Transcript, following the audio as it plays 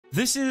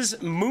This is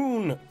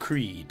Moon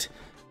Creed.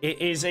 It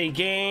is a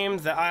game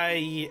that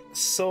I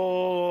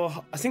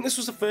saw. I think this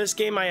was the first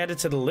game I added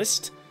to the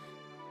list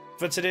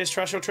for today's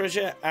Trash or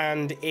Treasure,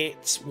 and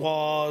it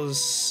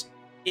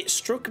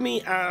struck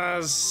me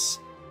as,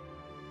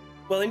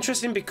 well,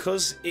 interesting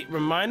because it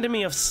reminded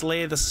me of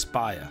Slay the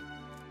Spire.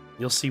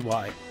 You'll see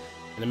why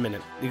in a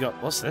minute. You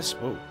got, what's this?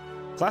 Whoa.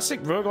 Classic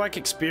roguelike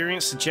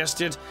experience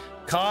suggested.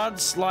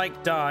 Cards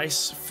like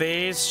dice,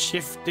 phase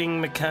shifting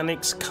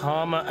mechanics,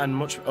 karma, and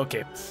much.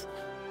 Okay,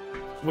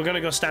 we're gonna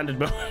go standard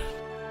mode.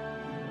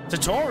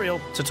 Tutorial.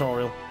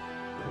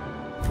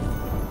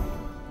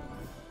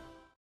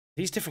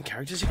 These different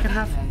characters you can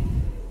have.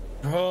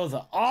 Bro,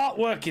 the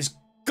artwork is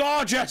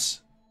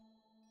gorgeous.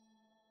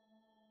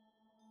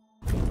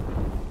 You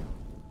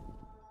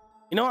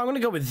know what? I'm gonna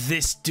go with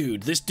this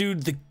dude. This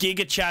dude, the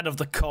Giga Chad of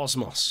the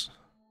Cosmos.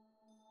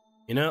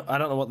 You know, I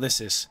don't know what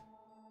this is.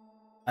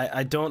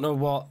 I don't know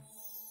what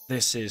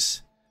this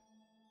is.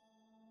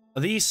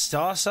 Are these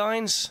star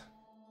signs?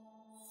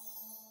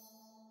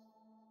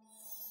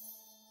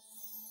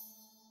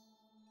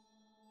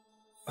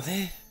 Are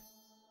they?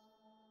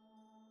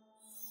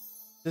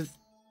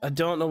 I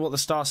don't know what the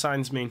star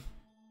signs mean.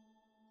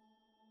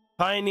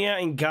 Pioneer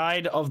and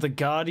guide of the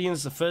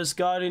Guardians, the first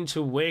Guardian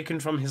to awaken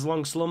from his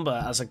long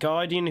slumber. As a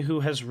Guardian who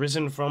has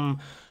risen from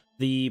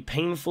the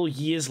painful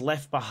years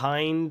left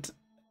behind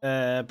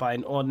by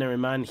an ordinary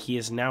man, he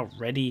is now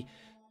ready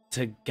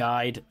to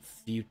guide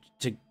to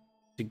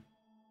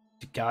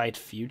guide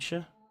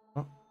future.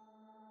 Oh.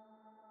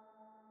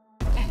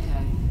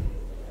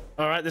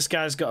 All right, this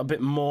guy's got a bit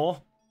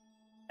more.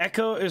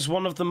 Echo is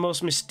one of the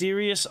most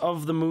mysterious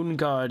of the Moon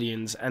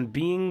Guardians, and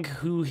being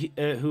who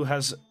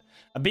has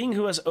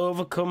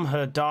overcome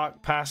her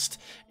dark past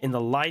in the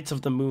light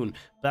of the moon,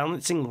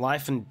 balancing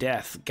life and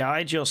death.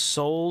 Guide your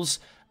souls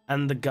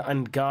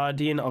and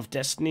guardian of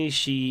destiny.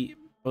 She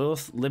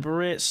both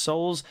liberates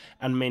souls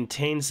and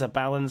maintains the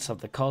balance of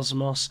the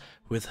cosmos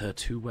with her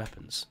two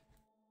weapons.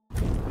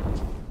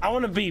 I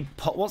want to be,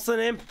 what's the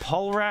name?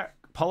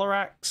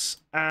 Polarax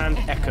and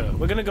Echo.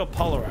 We're gonna go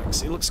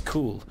Polarax. It looks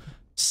cool.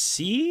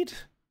 Seed?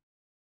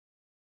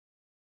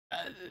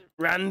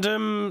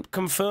 Random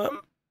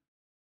confirm?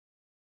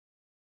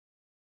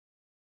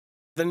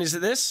 Then is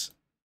it this?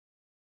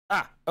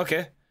 Ah,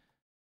 okay.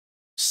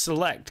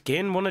 Select.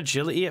 Gain 1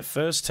 agility at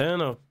first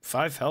turn or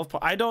 5 health.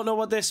 I don't know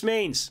what this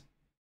means.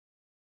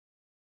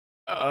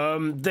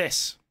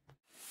 This.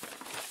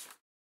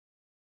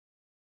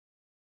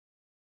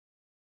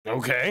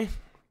 Okay.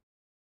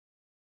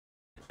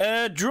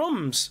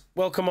 Drums.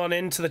 Welcome on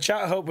into the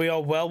chat. I hope we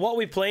are well. What are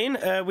we playing?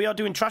 We are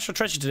doing Trash or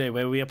Treasure today,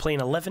 where we are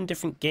playing 11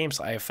 different games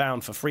that I have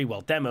found for free.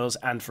 Well, demos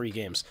and free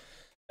games.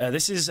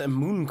 This is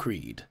Moon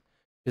Creed.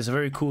 It's a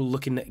very cool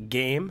looking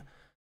game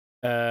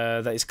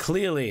that is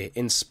clearly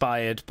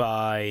inspired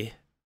by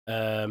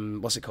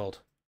what's it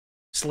called?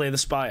 Slay the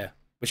Spire,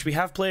 which we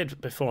have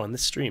played before on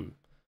this stream.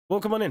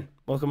 Welcome on in.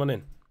 Welcome on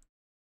in.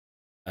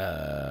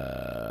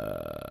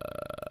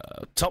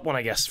 Top one,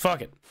 I guess.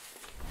 Fuck it.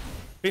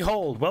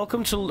 Behold,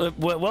 welcome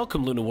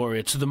Lunar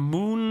Warrior, to the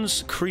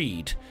Moon's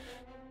Creed.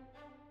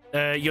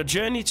 Your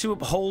journey to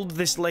uphold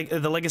this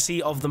the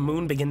legacy of the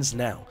moon begins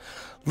now.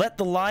 Let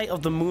the light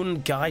of the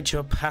moon guide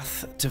your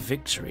path to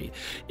victory.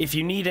 If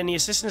you need any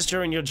assistance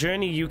during your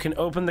journey, you can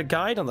open the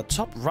guide on the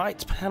top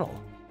right panel.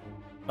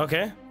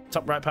 Okay,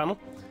 top right panel.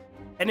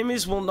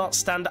 Enemies will not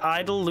stand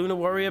idle, Lunar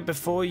Warrior,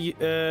 before you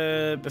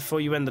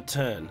end the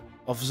turn.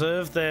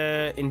 Observe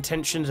their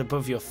intentions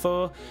above your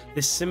foe.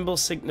 This symbol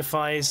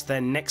signifies their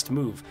next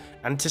move.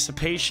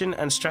 Anticipation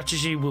and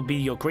strategy will be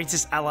your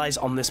greatest allies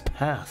on this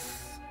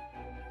path.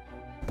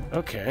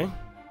 Okay.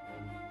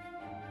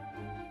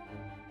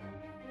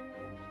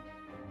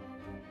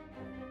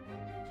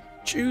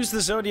 Choose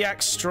the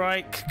Zodiac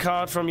Strike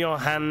card from your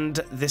hand.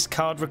 This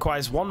card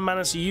requires 1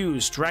 mana to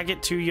use. Drag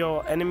it to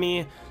your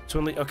enemy to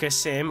only. Okay,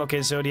 same.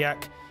 Okay,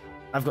 Zodiac.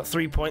 I've got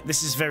 3 points.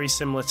 This is very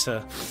similar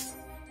to.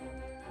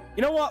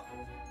 You know what?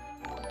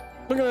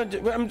 We're gonna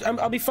do.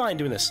 I'll be fine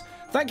doing this.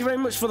 Thank you very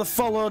much for the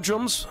follow,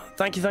 Drums.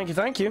 Thank you, thank you,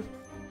 thank you.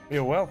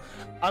 You're well.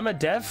 I'm a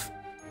dev.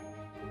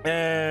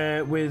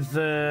 With.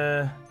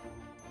 Oh,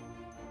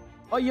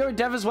 you're a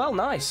dev as well.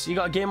 Nice. You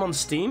got a game on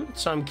Steam,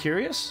 so I'm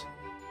curious.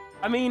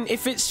 I mean,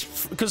 if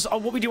it's because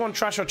what we do on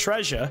Trash or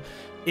Treasure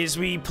is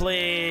we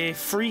play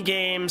free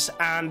games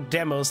and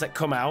demos that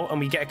come out, and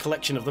we get a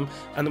collection of them,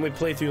 and then we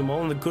play through them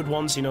all. And the good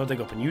ones, you know, they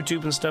go up on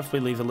YouTube and stuff. We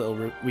leave a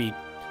little. We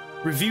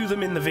review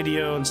them in the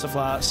video and stuff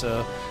like that.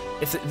 So,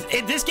 if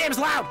this game's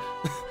loud,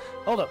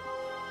 hold up.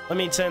 Let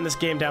me turn this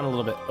game down a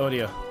little bit.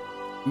 Audio,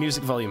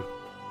 music volume.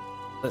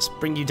 Let's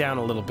bring you down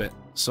a little bit.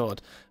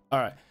 Sword. All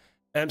right.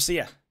 So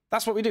yeah.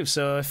 That's what we do.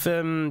 So if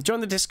join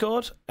the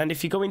Discord, and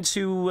if you go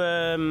into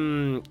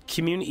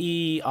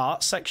community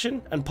art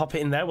section and pop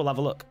it in there, we'll have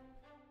a look.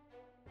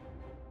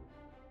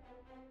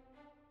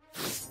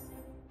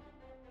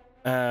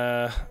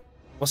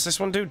 What's this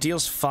one do?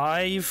 Deals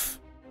 5.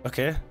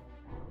 Okay.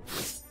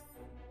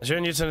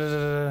 During your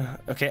turn.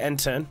 Okay, end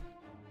turn.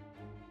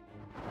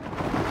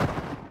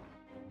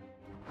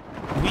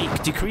 Weak.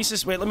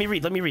 decreases... Wait, let me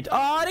read. Oh,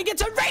 I didn't get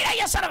to read it,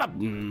 you son of a...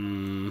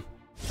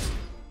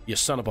 You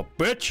son of a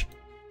bitch.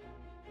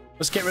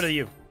 Let's get rid of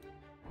you.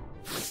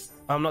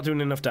 I'm not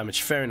doing enough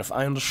damage. Fair enough.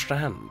 I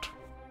understand.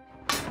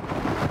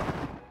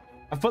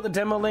 I've put the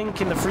demo link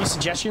in the free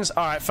suggestions.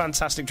 Alright,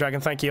 fantastic, Dragon.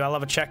 Thank you. I'll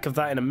have a check of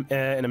that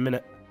in a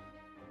minute.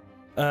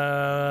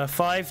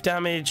 5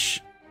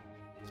 damage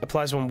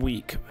applies 1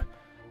 week.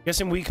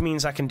 Guessing weak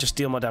means I can just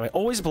deal more damage.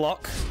 Always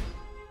block.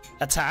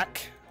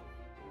 Attack.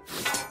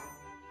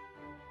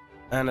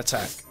 And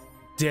attack.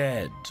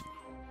 Dead.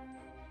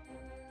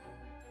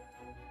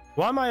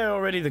 Why am I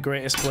already the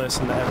greatest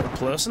person ever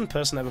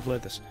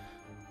played this?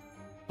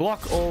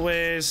 Block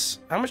always...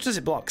 How much does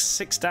it block?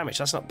 6 damage.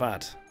 That's not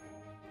bad.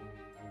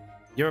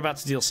 You're about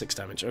to deal 6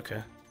 damage.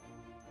 Okay.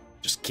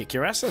 Just kick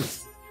your ass in.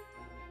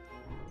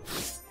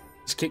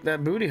 Just kick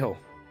that booty hole.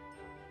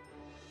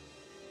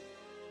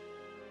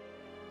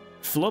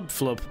 Flub.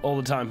 All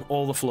the time.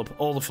 All the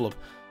flub.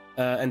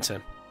 End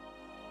turn.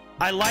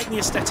 I like the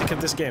aesthetic of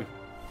this game.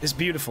 It's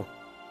beautiful.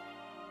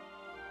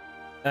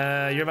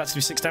 You're about to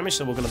do 6 damage,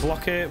 so we're going to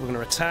block it. We're going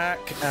to attack.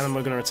 And then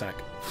we're going to attack.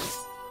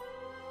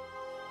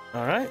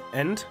 Alright.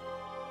 End.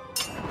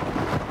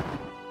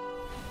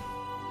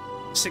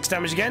 6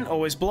 damage again,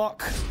 always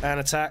block, and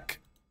attack,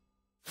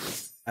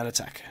 and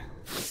attack.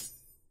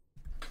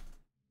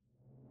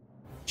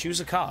 Choose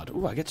a card.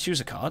 Ooh, I get to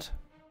choose a card.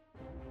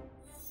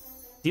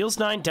 Deals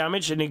 9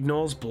 damage and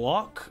ignores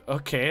block.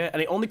 Okay,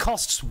 and it only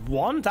costs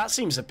 1? That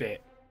seems a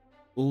bit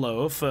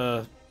low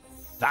for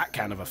that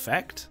kind of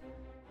effect.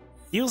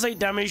 Deals 8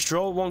 damage,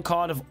 draw 1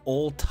 card of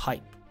all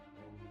type.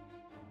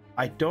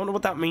 I don't know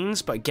what that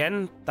means, but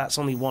again, that's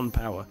only 1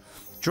 power.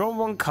 Draw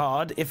 1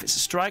 card. If it's a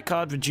strike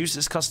card, reduce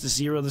its cost to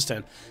 0 this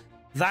turn.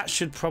 That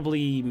should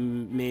probably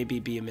maybe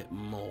be a bit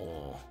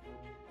more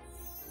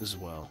as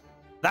well.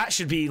 That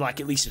should be like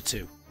at least a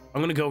 2.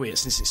 I'm gonna go with it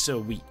since it's so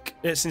weak.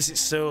 Since it's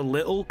so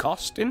little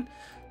costing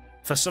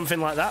for something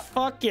like that.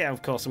 Fuck yeah,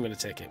 of course I'm gonna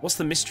take it. What's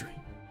the mystery?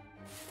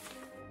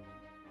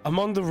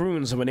 Among the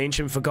ruins of an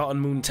ancient forgotten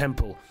moon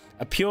temple,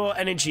 a pure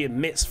energy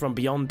emits from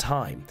beyond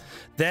time.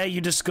 There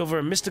you discover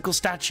a mystical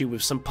statue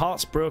with some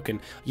parts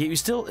broken, yet it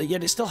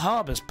still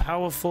harbors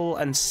powerful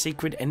and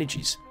sacred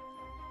energies.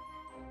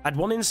 Add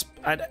one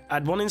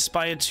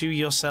inspired to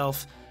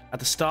yourself at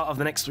the start of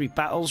the next 3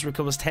 battles,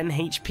 recovers 10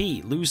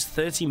 HP, lose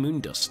 30 moon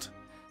dust.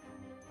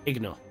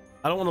 Ignore.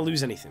 I don't want to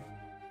lose anything.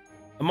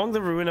 Among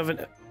the ruin of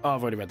an... Oh,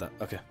 I've already read that.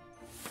 Okay.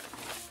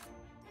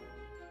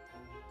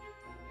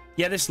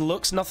 Yeah, this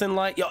looks nothing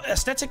like... Yo,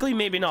 aesthetically,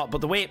 maybe not, but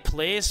the way it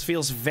plays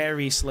feels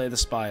very Slay the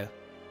Spire.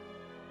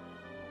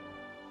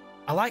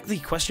 I like the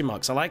question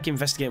marks. I like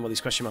investigating what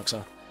these question marks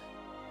are.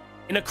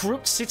 In a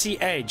corrupt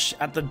city edge,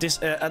 at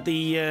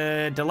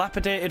the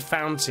dilapidated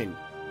fountain,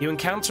 you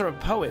encounter a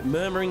poet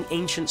murmuring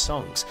ancient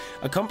songs,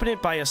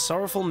 accompanied by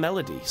sorrowful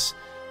melodies.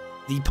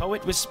 The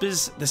poet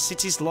whispers the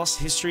city's lost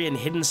history and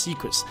hidden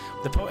secrets.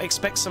 The poet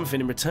expects something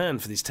in return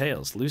for these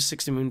tales. Lose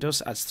 60 moon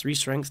dust, adds 3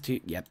 strength to...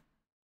 Yep.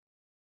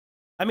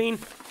 I mean,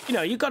 you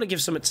know, you've got to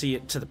give something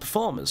to the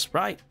performers,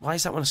 right? Why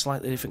is that one a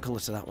slightly different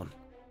color to that one?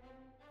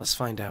 Let's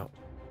find out.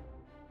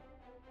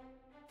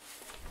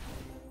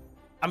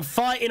 I'm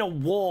fighting a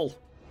wall.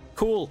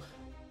 Cool.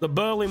 The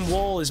Berlin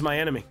Wall is my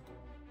enemy.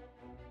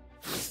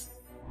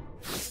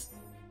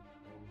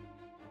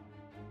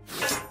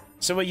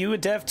 So are you a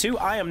dev too?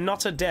 I am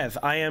not a dev.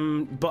 But I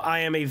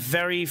am a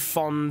very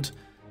fond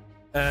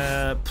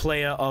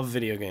player of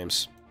video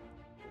games.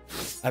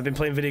 I've been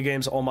playing video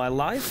games all my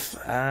life,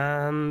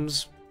 and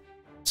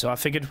so I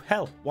figured,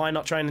 hell, why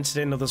not try and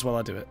entertain others while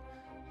I do it?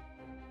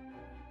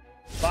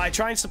 But I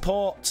try and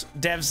support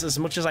devs as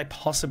much as I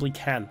possibly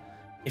can.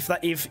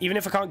 Even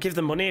if I can't give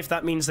them money, if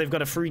that means they've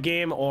got a free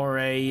game or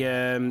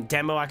a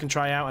demo I can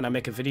try out and I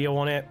make a video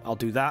on it, I'll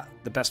do that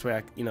the best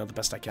way the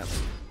best I can.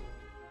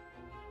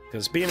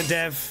 Because being a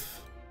dev,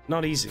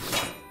 not easy.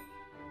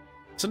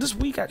 So this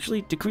weak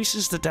actually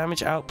decreases the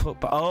damage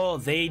output, but oh,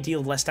 they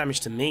deal less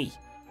damage to me.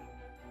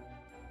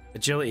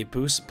 Agility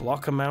boosts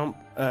block amount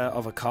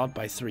of a card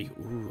by 3.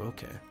 Ooh,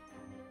 okay.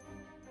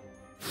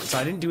 So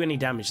I didn't do any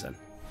damage then.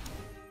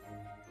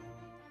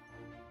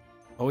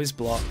 Always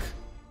block.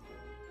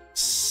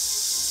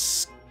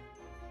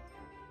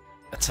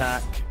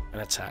 Attack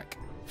and attack.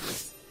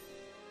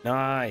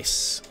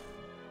 Nice.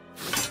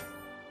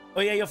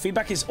 Oh yeah, your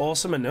feedback is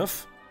awesome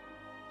enough.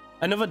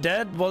 Another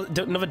dev wants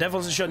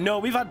to show. No,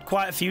 we've had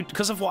quite a few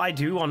because of what I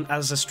do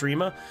as a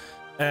streamer.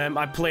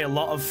 I play a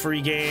lot of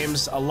free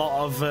games, a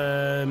lot of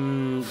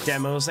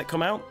demos that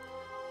come out,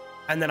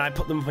 and then I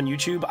put them up on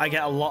YouTube. I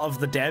get a lot of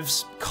the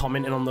devs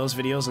commenting on those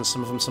videos, and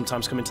some of them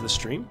sometimes come into the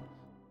stream.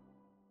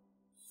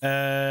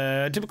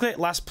 Duplicate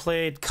last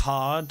played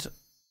card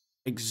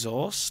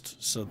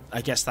exhaust, so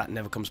I guess that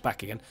never comes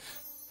back again.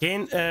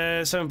 Gain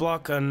 7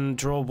 block and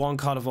draw 1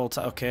 card of all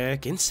time. Okay,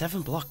 gain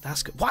 7 block,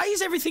 that's good. Why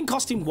is everything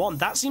costing 1?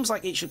 That seems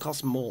like it should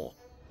cost more.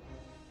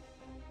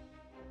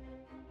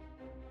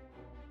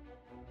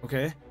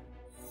 Okay.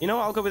 You know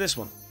what? I'll go with this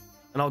one.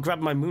 And I'll grab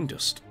my moon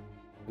dust.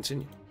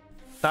 Continue.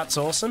 That's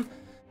awesome.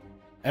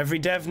 Every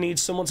dev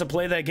needs someone to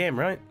play their game,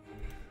 right?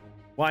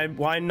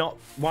 Why not?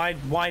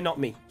 Why not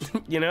me?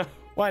 You know?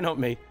 Why not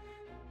me?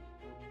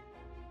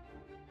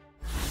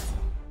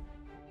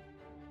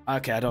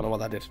 Okay, I don't know what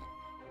that did.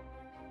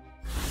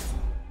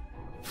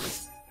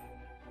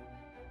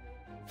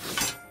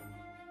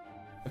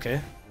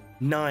 Okay.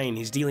 9.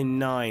 He's dealing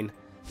 9.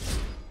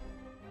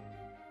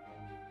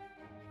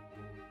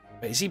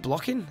 Wait, is he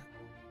blocking?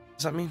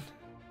 Does that mean?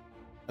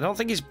 I don't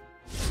think he's...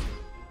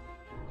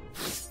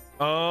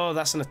 Oh,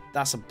 that's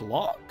a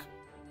block?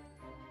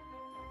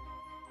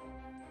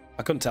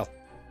 I couldn't tell.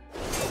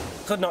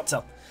 Could not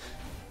tell.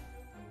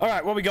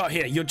 Alright, what we got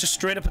here? You're just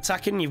straight up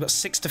attacking. You've got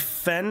 6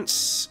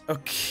 defense.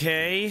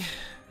 Okay.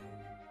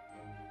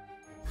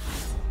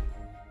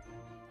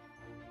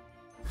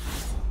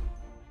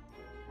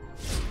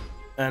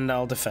 And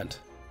I'll defend.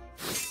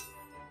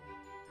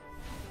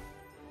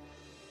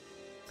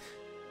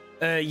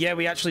 Yeah,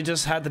 we actually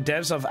just had the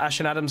devs of Ash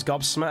and Adam's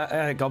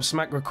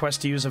Gobsmack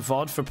request to use a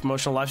VOD for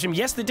promotional livestream.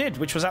 Yes, they did,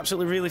 which was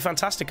absolutely really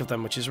fantastic of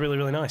them, which is really,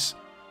 really nice.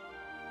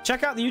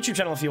 Check out the YouTube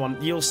channel if you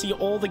want. You'll see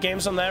all the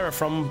games on there are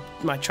from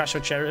my Trash or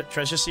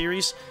Treasure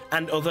series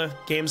and other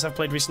games I've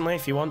played recently.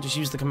 If you want, just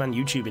use the command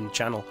YouTube in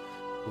channel.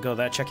 And go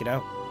there, check it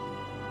out.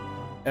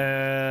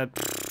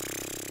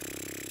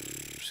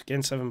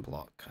 Gain 7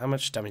 block. How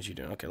much damage are you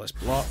doing? Okay, let's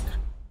block.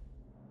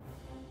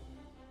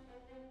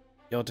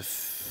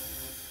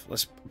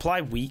 Let's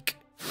apply weak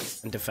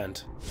and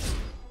defend.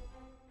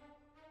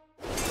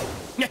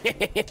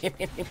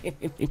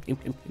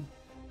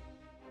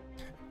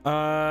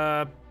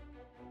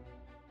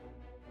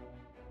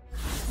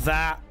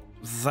 That,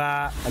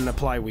 and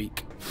apply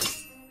weak.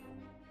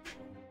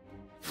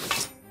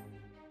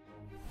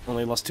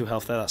 Only lost 2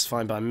 health there, that's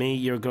fine by me.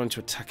 You're going to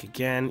attack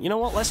again. You know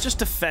what, let's just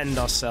defend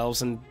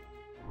ourselves and...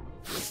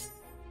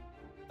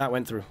 That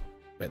went through.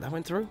 Wait, that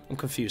went through? I'm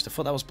confused, I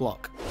thought that was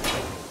block.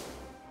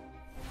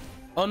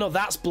 Oh no,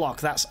 that's block,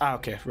 that's... Ah,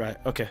 okay, right,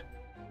 okay.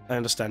 I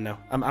understand now.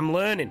 I'm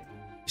learning.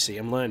 You see,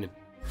 I'm learning.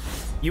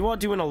 You are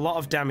doing a lot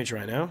of damage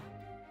right now.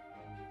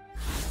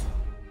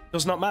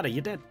 Does not matter,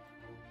 you're dead.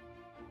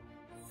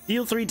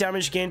 Deal 3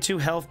 damage, gain 2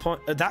 health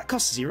points. That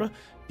costs 0.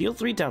 Deal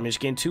 3 damage,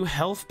 gain 2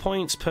 health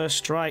points per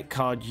strike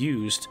card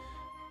used.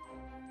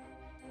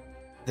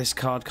 This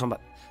card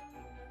combat.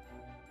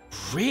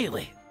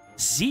 Really?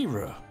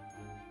 0?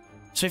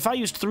 So if I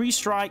used 3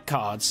 strike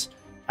cards,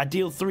 I'd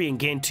deal 3 and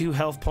gain 2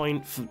 health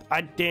points.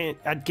 I'd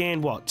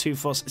gain what? 2,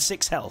 4,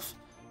 6 health.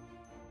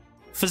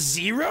 For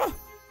 0?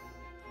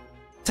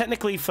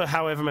 Technically for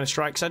however many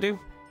strikes I do.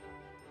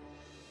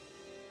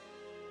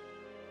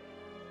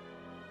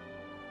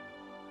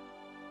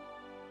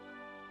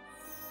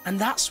 And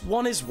that's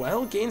 1 as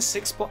well, gain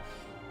 6 block.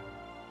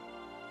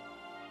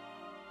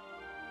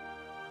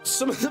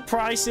 Some of the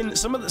pricing,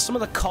 some of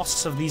the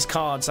costs of these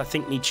cards I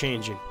think need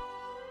changing.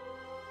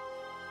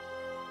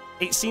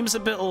 It seems a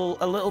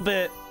little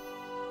bit,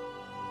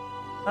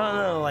 I don't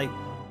know, like,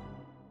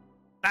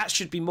 that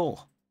should be more.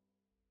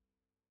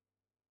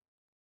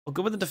 I'll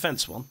go with the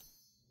defense one.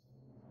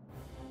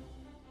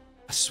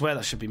 I swear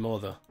that should be more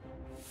though.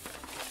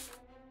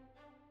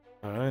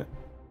 Alright.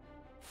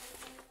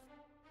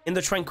 In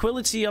the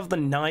tranquility of the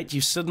night, you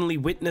suddenly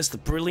witness the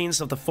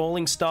brilliance of the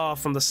falling star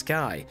from the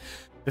sky.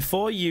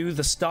 Before you,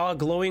 the star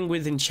glowing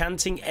with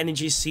enchanting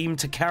energy seemed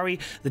to carry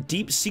the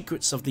deep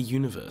secrets of the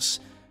universe.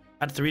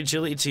 Add 3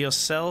 agility to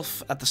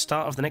yourself at the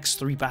start of the next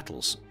 3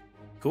 battles.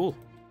 Cool.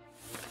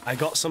 I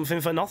got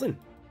something for nothing.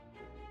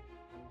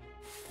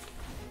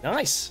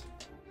 Nice.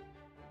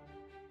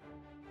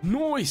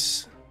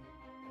 Nice.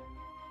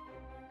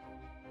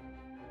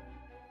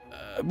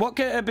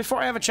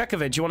 Before I have a check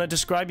of it, do you want to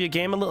describe your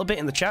game a little bit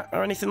in the chat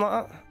or anything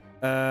like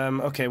that?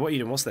 Okay, what are you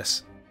doing? What's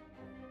this?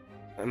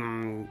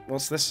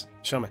 What's this?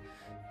 Show me.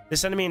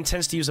 This enemy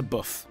intends to use a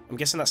buff. I'm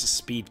guessing that's a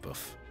speed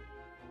buff.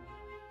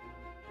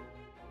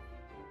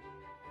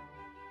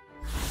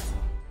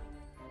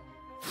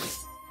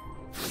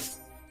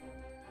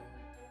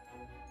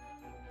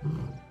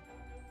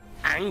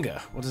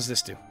 Anger. What does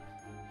this do?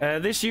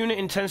 This unit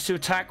intends to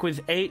attack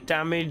with 8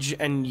 damage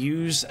and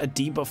use a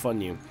debuff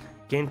on you.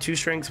 Gain 2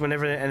 strength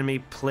whenever an enemy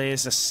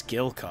plays a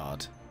skill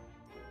card.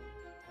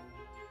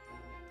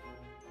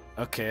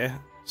 Okay.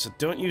 So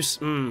don't use...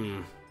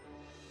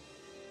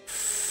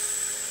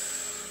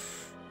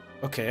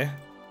 Okay.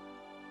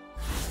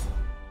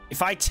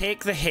 If I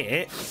take the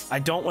hit, I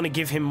don't want to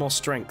give him more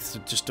strength to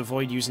just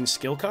avoid using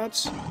skill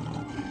cards.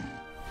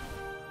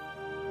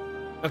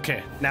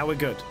 Okay, now we're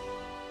good.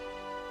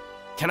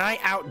 Can I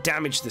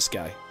out-damage this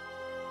guy?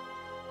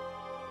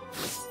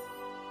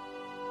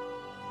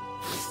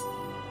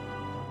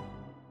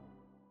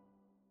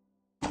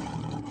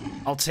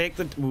 I'll take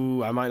the...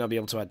 Ooh, I might not be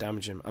able to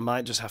out-damage him. I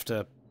might just have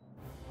to...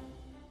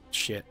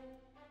 Shit.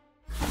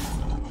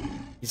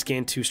 He's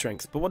gained 2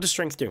 strength. But what does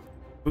strength do?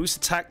 Boost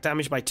attack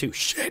damage by 2.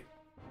 Shit!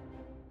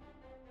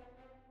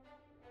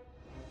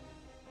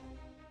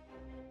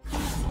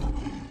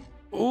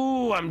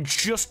 Ooh, I'm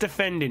just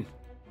defending.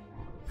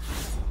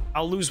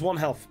 I'll lose 1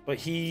 health, but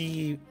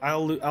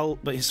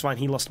but it's fine,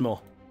 he lost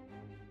more.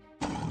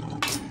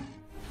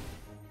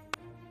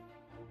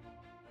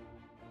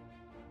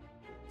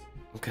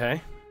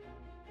 Okay.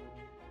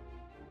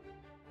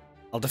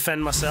 I'll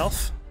defend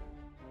myself.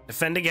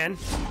 Defend again.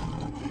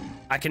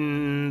 I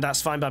can...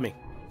 That's fine by me.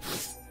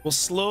 We'll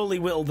slowly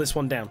whittle this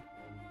one down.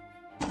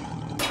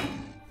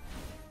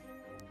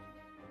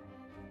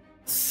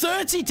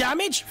 30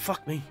 damage?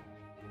 Fuck me.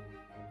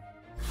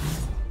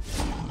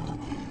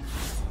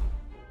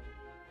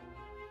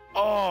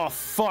 Oh,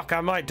 fuck.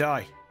 I might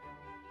die.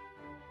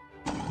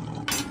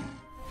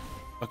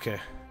 Okay.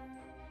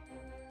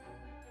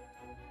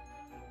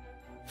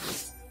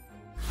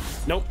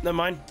 Nope, never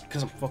mind.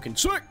 Because I'm fucking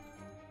sick.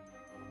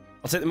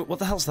 I'll take them. What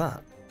the hell's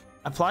that?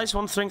 Applies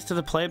 1 strength to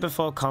the player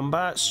before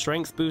combat.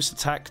 Strength boosts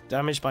attack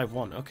damage by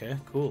 1. Okay,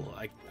 cool.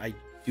 I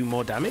do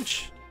more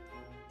damage?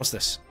 What's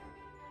this?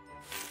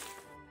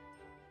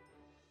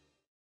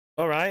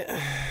 Alright.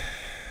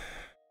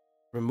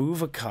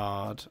 Remove a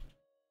card.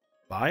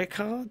 Buy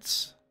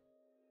cards?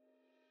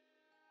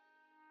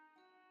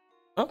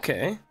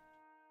 Okay.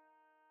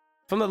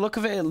 From the look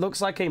of it, it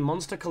looks like a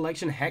Monster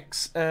Collection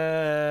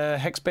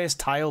hex-based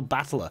tile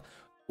battler.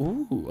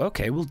 Ooh,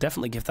 okay, we'll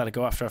definitely give that a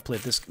go after I've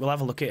played this. We'll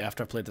have a look at it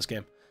after I've played this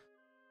game.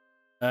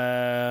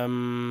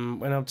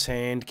 When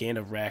obtained, gain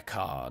a rare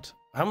card.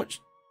 How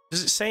much?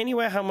 Does it say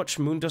anywhere how much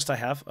moon dust I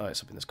have? Oh,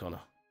 it's up in this corner.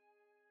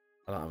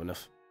 I don't have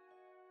enough.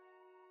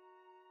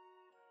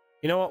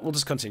 You know what? We'll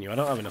just continue. I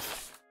don't have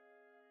enough.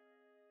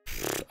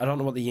 I don't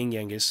know what the yin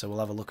yang is, so we'll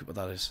have a look at what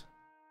that is.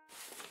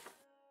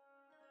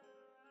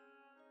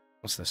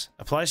 What's this?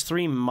 Applies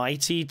 3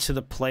 mighty to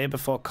the player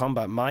before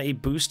combat. Mighty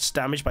boosts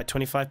damage by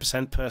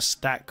 25% per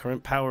stack.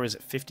 Current power is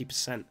at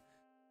 50%.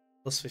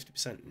 Plus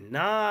 50%.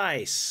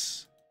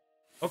 Nice!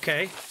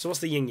 Okay, so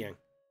what's the yin yang?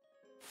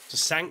 It's a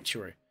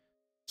sanctuary.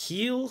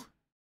 Heal?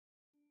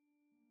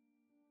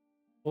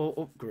 Or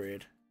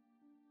upgrade?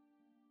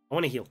 I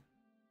want to heal.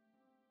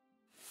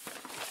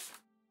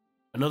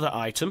 Another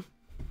item.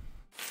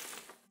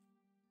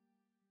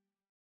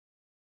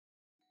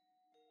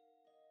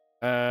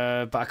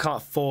 But I can't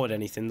afford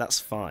anything, that's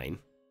fine.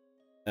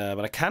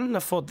 But I can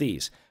afford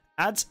these.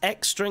 Adds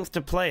X strength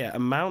to player.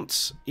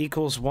 Amounts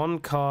equals 1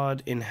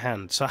 card in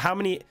hand. So how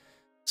many...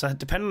 So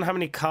depending on how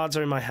many cards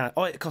are in my hand...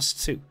 Oh, it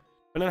costs 2.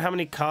 Depending on how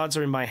many cards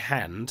are in my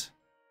hand...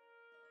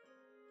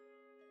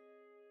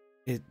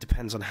 It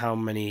depends on how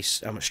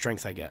much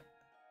strength I get.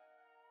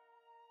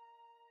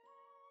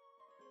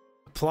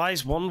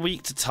 Applies 1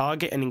 week to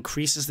target and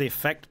increases the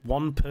effect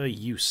 1 per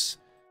use.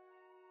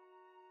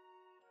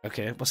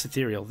 Okay, what's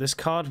ethereal? This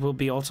card will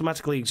be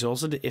automatically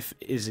exhausted if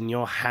it is in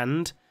your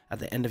hand at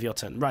the end of your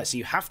turn. Right, so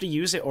you have to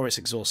use it or it's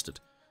exhausted.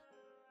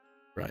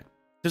 Right.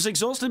 Does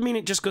exhausted mean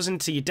it just goes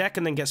into your deck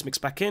and then gets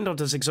mixed back in, or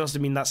does exhausted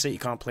mean that's it, you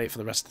can't play it for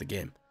the rest of the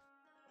game?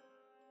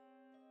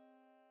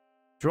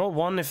 Draw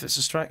 1 if it's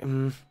a strike.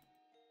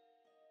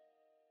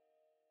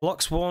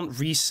 Blocks won't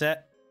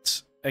reset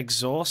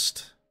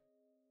exhaust.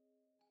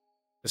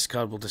 This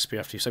card will disappear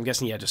after you, so I'm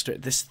guessing, yeah, just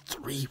this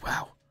 3,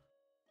 wow.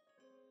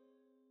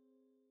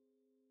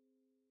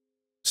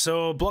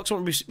 So, blocks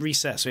won't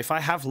reset. So, if I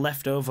have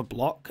leftover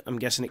block, I'm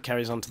guessing it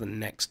carries on to the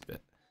next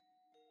bit.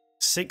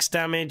 6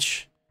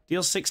 damage.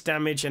 Deals 6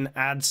 damage and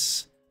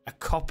adds a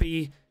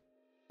copy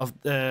of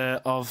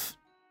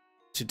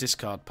to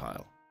discard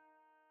pile.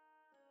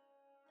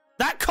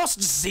 That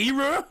costs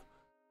 0?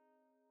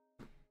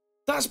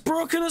 That's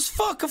broken as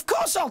fuck. Of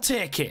course I'll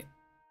take it.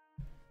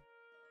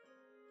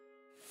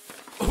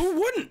 Who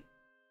wouldn't?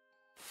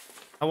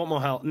 I want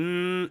more health.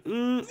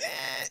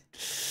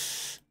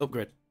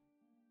 Upgrade.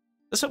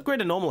 Let's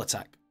upgrade a normal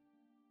attack.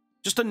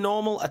 Just a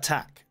normal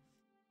attack.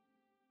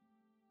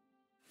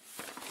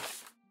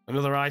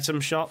 Another item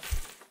shop.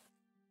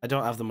 I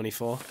don't have the money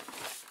for.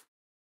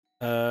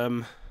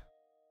 We'll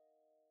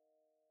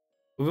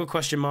go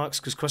question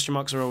marks, because question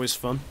marks are always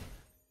fun.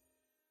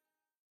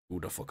 Who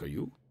the fuck are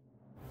you?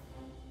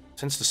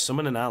 Tends to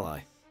summon an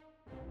ally.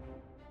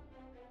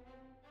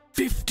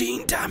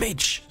 15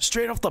 damage!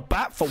 Straight off the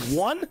bat for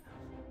 1?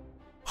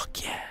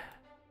 Fuck yeah.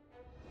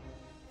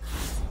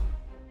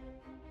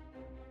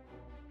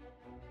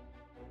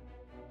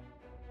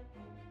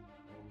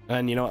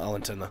 And you know what? I'll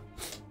intern that.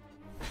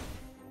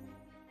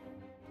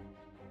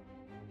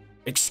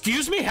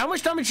 Excuse me? How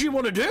much damage do you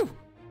want to do?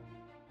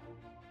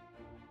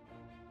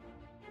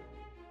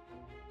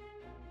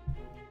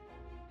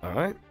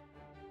 Alright.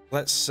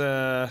 Let's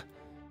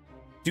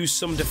do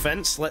some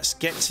defense. Let's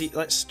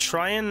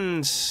try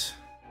and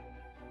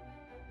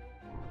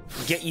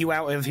get you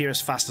out of here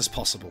as fast as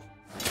possible.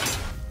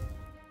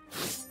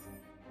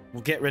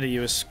 We'll get rid of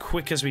you as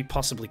quick as we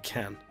possibly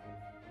can.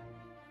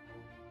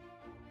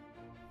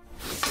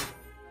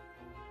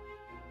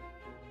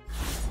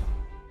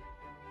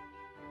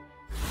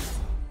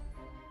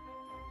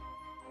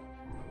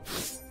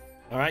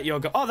 Alright, you're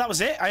go. Oh, that was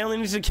it? I only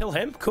needed to kill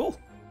him? Cool.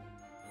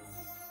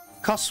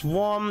 Costs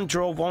 1,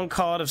 draw 1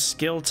 card of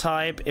skill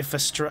type. If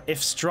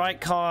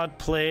strike card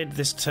played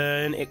this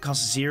turn, it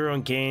costs 0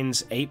 and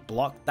gains 8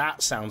 block.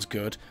 That sounds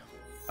good.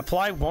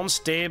 Apply 1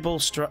 stable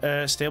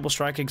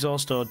strike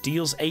exhaust or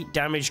deals 8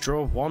 damage,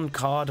 draw 1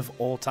 card of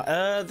all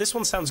type. This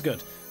one sounds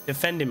good.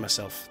 Defending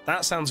myself.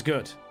 That sounds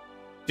good.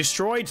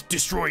 Destroyed?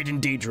 Destroyed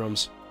indeed,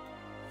 drums.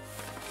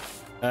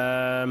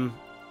 Alright.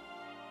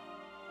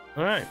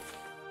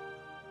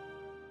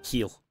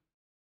 Heal.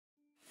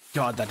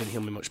 God, that didn't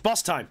heal me much.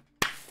 Boss time!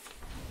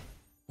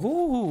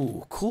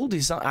 Ooh, cool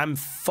design. I'm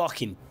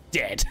fucking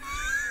dead.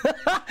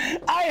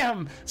 I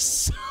am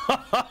so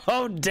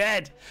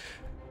dead.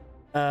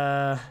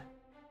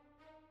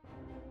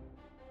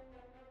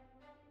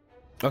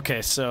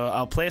 Okay, so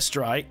I'll play a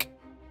strike.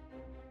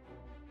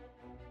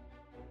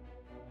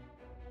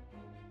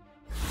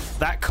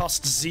 That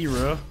costs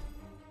 0.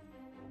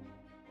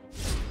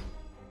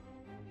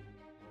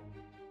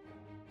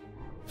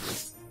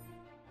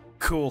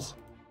 Cool.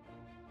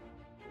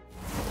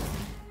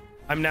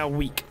 I'm now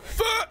weak.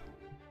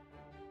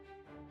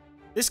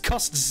 This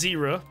costs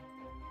 0.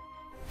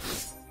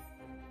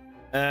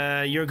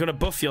 You're gonna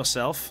buff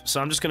yourself, so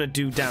I'm just gonna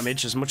do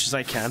damage as much as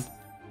I can.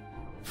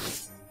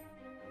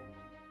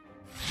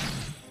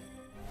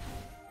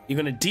 You're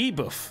gonna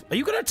debuff. Are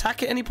you gonna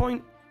attack at any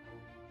point?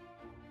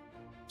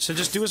 So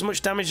just do as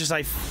much damage as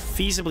I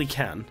feasibly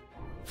can.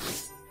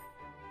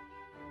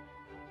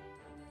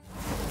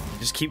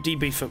 Just keep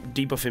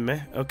debuffing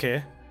me.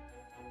 Okay.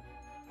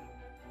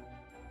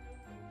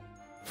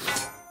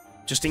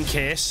 Just in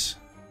case.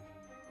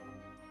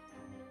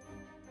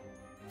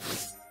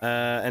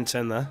 And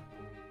turn there.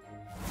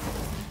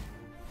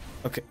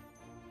 Okay.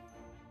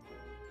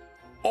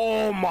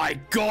 Oh my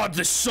god,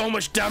 there's so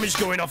much damage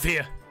going off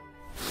here.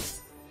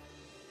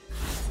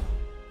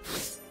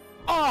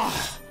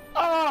 Oh!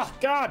 Oh,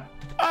 God!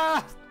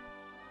 Ah!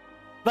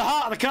 The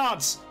heart of the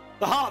cards!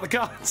 The heart of the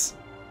cards!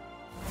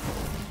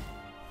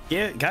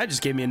 Yeah, guy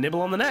just gave me a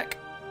nibble on the neck.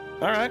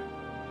 Alright.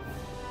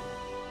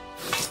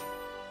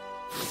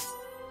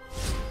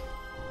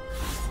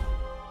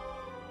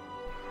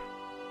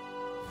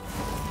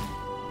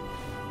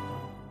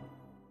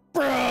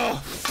 Bro!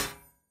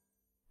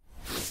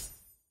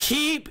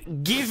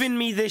 Keep giving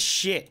me this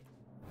shit.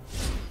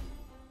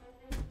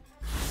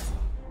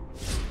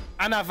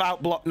 And I've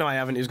outblocked. No, I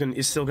haven't.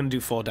 He's still gonna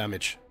do 4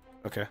 damage.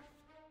 Okay.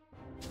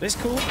 It's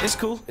cool. It's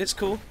cool. It's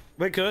cool.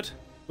 We're good.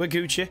 We're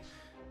Gucci.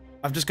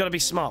 I've just got to be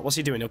smart. What's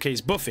he doing? Okay,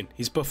 he's buffing.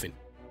 He's buffing.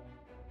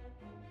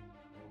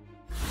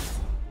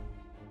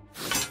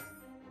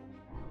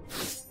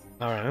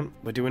 Alright,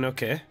 we're doing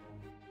okay.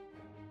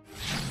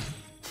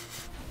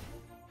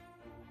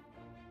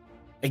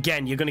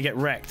 Again, you're gonna get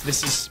wrecked.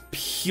 This is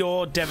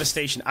pure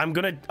devastation. I'm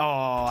gonna...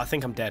 Oh, I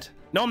think I'm dead.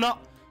 No, I'm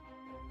not.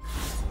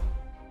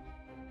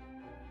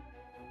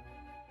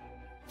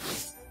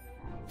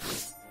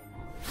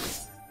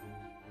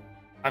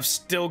 I've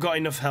still got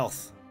enough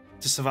health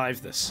to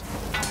survive this.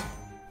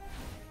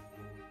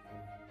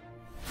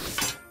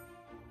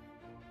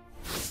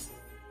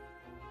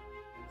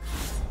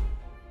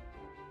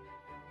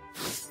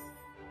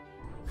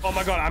 Oh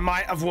my god, I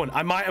might have won.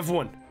 I might have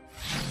won.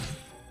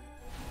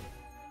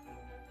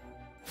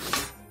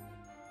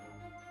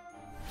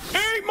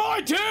 Eat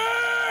my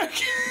dick!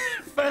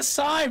 First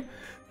time.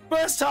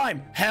 First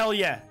time. Hell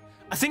yeah.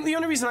 I think the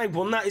only reason I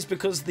won that is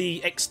because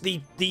the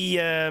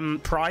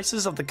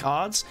prices of the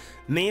cards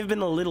may have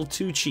been a little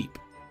too cheap.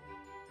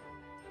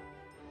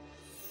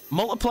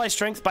 Multiply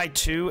strength by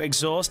 2,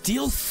 exhaust,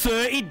 deal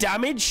 30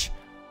 damage.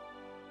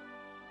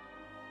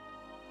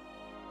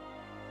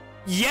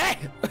 Yeah,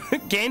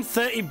 gain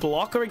 30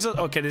 block or exhaust.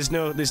 Okay, there's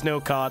no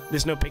card,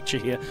 there's no picture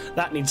here.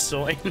 That needs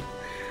sorting.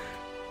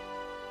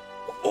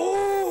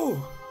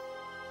 Oh,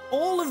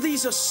 all of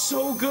these are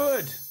so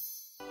good.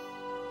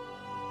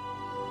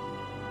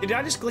 Did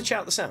I just glitch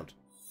out the sound?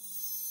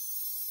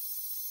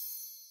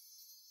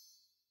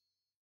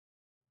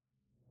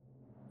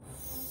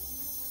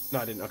 No,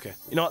 I didn't. Okay.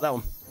 You know what? That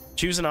one.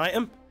 Choose an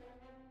item.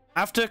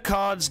 After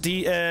cards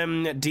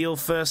deal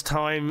first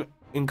time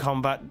in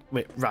combat...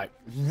 Wait, right.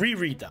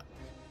 Reread that.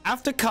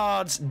 After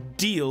cards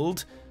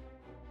dealt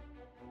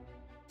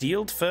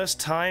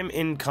first time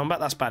in combat...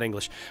 That's bad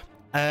English.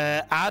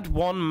 Add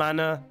 1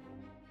 mana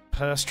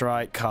per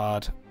strike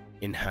card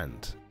in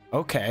hand.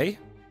 Okay.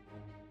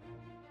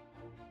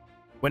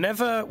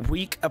 Whenever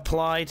weak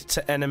applied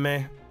to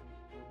enemy,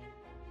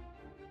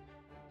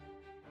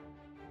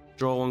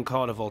 draw 1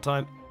 card of all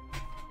time.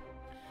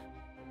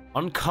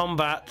 On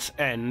combat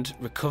end,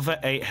 recover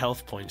 8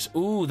 health points.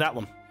 Ooh, that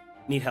one.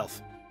 Need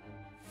health.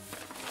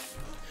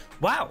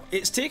 Wow,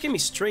 it's taking me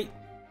straight.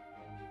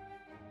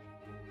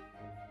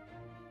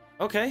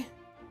 Okay.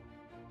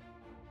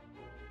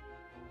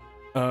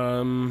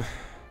 You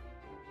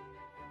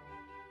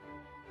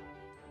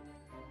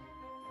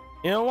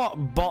know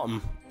what?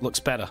 Bottom looks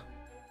better.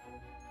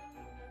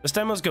 This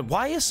demo's good.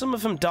 Why are some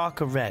of them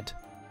darker red?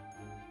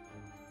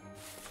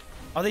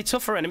 Are they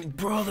tougher enemies?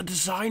 Bro, the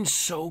design's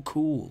so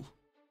cool.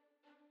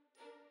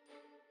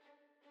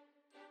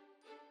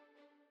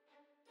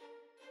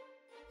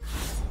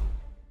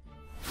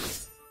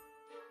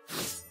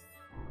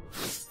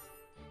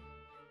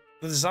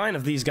 The design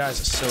of these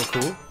guys is so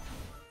cool.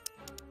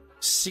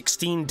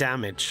 16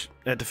 damage.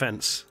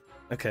 Defense.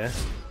 Okay.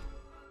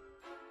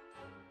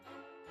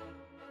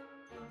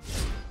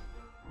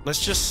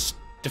 Let's just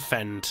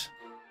defend.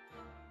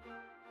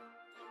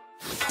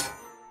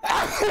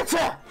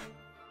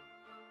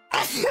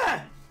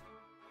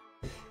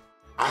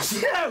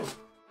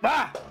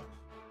 Bah!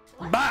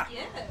 Bah!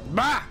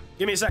 Bah!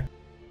 Give me a sec.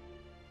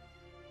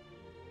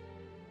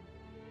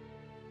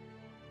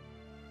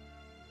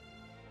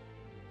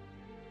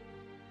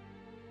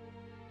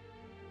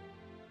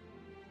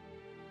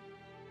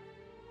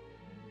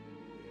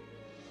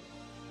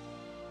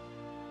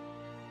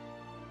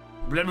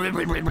 Blah blah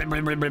blah blah blah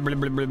blah blah blah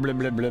blah blah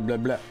blah blah blah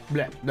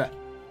blah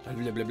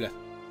blah blah blah.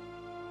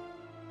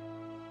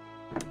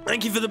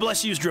 Thank you for the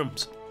bless yous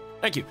drums.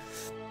 Thank you.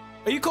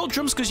 Are you called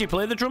drums because you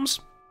play the drums?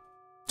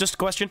 Just a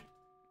question.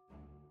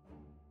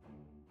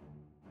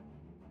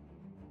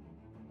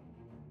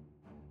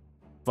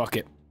 Fuck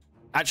it.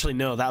 Actually,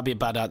 no. That'll be a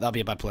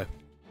bad play.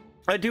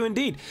 I do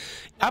indeed.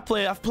 I've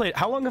played.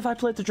 How long have I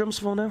played the drums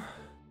for now?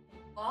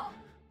 What?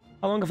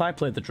 How long have I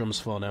played the drums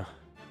for now?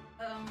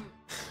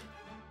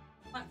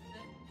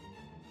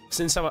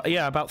 Since I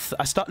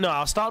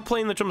started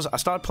playing the drums. I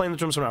started playing the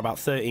drums when I was about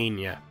 13.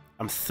 Yeah,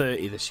 I'm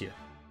 30 this year.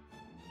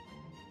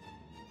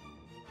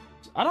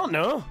 I don't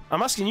know.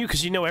 I'm asking you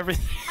because you know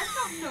everything.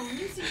 I don't know.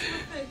 You said you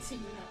were 13.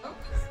 No.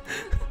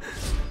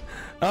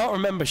 I don't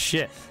remember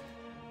shit.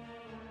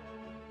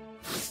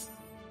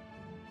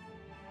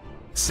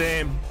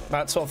 Same.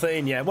 That's what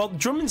 13. Yeah. Well,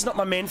 drumming's not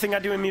my main thing I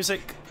do in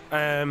music.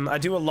 I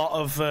do a lot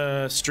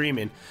of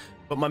streaming,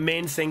 but my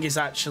main thing is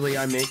actually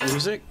I make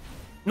music,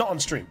 not on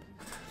stream.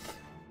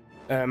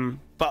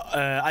 But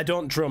I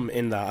don't drum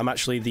in that. I'm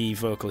actually the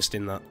vocalist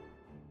in that.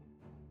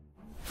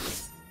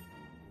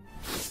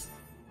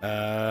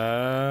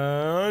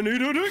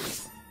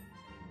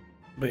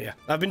 But yeah,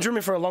 I've been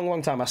drumming for a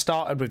long time. I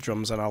started with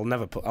drums, and I'll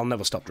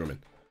never stop drumming.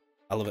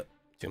 I love it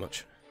too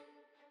much.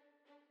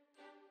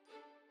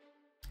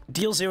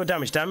 Deal 0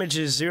 damage. Damage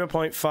is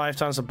 0.5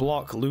 times a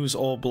block. Lose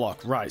all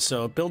block. Right.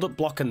 So build up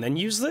block and then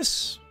use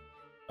this.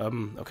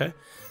 Okay.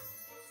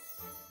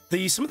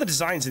 Some of the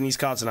designs in these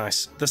cards are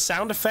nice. The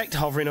sound effect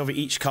hovering over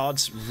each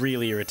card's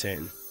really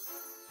irritating.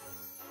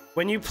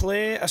 When you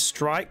play a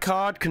strike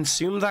card,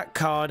 consume that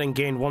card and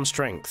gain 1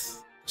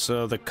 strength.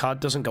 So the card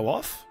doesn't go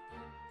off.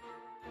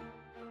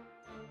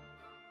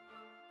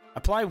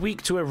 Apply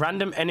weak to a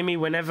random enemy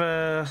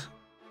whenever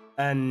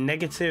a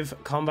negative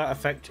combat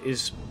effect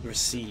is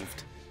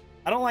received.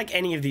 I don't like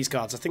any of these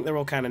cards. I think they're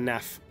all kind of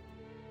naff.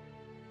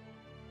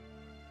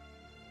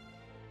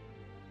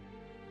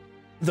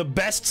 The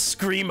best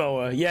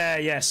Screamoer. Yeah,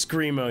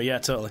 Screamo. Yeah,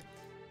 totally.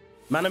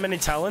 Man of many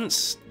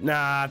talents?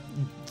 Nah,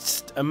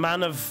 a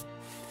man of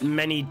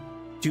many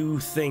do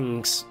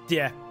things.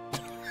 Yeah.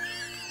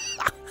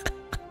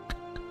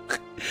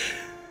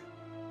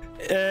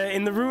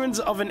 In the ruins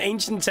of an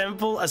ancient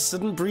temple, a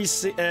sudden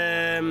breeze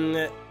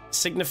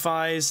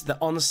signifies the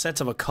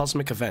onset of a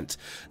cosmic event.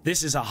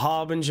 This is a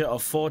harbinger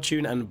of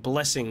fortune and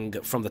blessing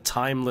from the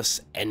timeless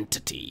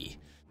entity.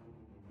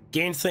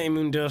 Gain 30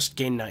 moon dust,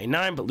 gain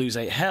 99, but lose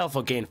 8 health,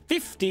 or gain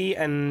 50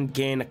 and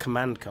gain a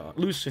command card.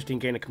 Lose 50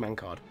 and gain a command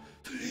card.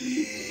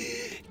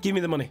 Give me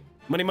the money.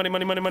 Money.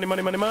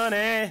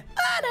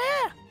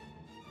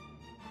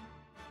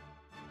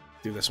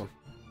 Do this one.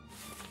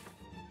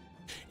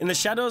 In the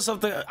shadows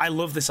of the... I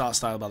love this art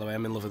style, by the way.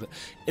 I'm in love with it.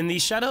 In the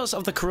shadows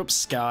of the corrupt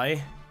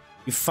sky,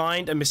 you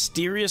find a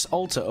mysterious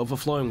altar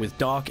overflowing with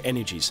dark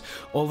energies.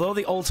 Although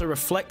the altar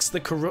reflects the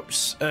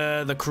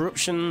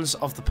corruptions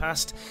of the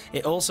past,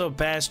 it also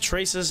bears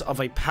traces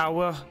of a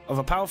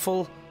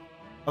powerful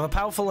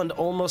and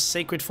almost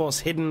sacred force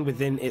hidden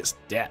within its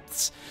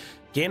depths.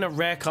 Gain a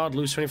rare card,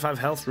 lose 25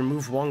 health,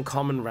 remove 1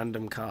 common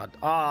random card.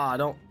 I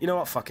don't... You know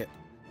what? Fuck it.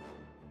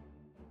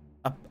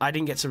 I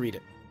didn't get to read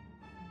it.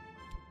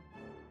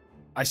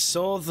 I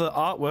saw the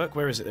artwork.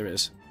 Where is it? There it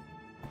is.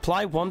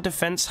 Apply 1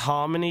 defense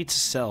harmony to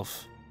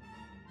self.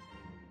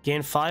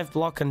 Gain 5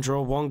 block and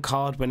draw 1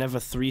 card whenever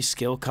 3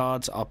 skill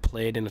cards are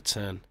played in a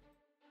turn.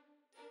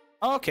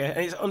 Oh,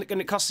 okay,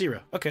 and it costs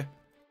 0. Okay.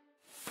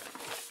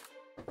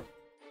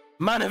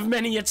 Man of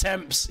many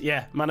attempts.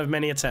 Yeah, man of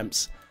many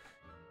attempts.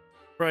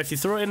 Bro, if you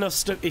throw enough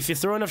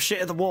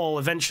shit at the wall,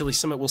 eventually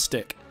something will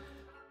stick.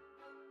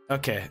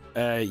 Okay,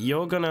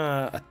 you're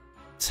gonna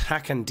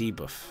attack and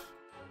debuff.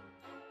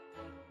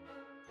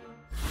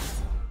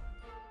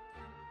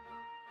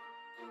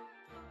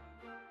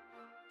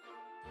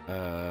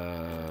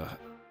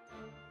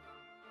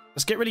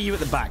 Let's get rid of you at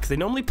the back. They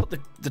normally put the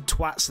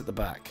twats at the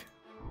back.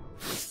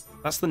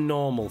 That's the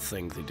normal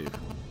thing they do.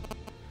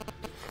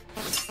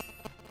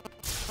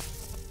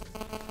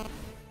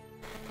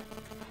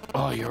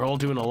 Oh, you're all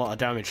doing a lot of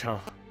damage, huh?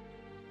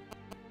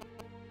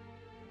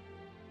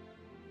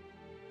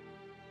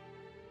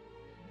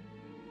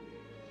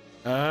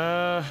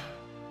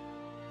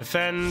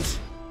 Defend.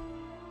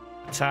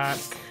 Attack.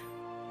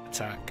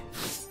 Attack.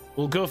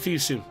 We'll go for you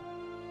soon.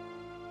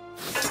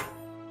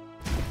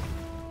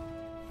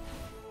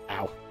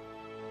 Ow.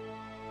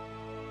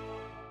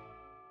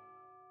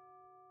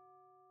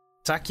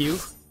 Attack you.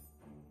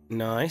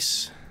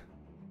 Nice.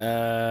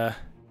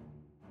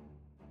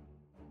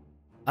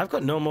 I've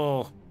got no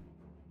more...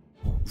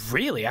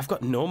 Really? I've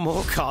got no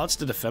more cards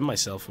to defend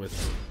myself with.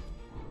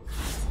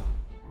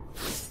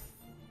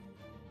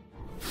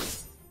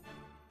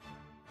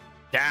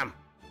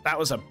 That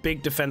was a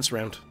big defense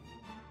round.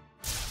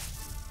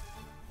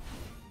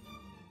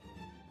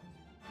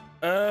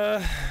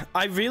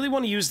 I really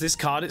want to use this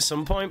card at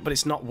some point, but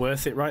it's not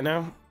worth it right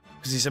now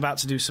because he's about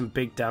to do some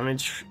big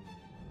damage.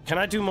 Can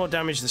I do more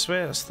damage this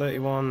way? That's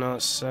 31, no,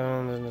 that's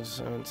 7,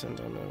 10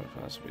 damage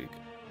past week.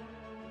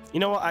 You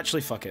know what?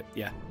 Actually, fuck it.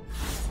 Yeah.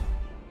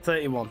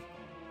 31.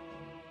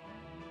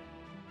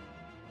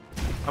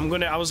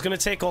 I was gonna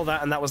take all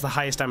that, and that was the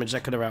highest damage I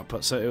could have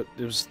output, so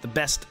it was the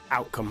best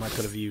outcome I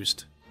could have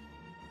used.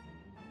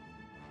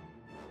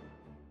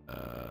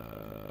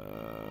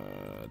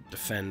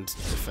 Defend,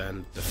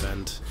 defend,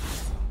 defend.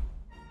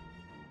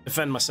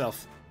 Defend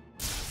myself.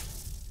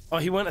 Oh,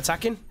 he weren't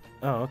attacking?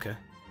 Oh, okay.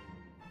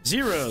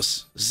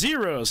 Zeros!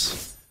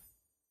 Zeros!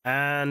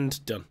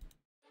 And done.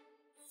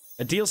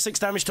 It deals 6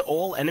 damage to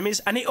all enemies,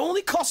 and it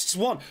only costs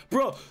 1.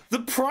 Bro, the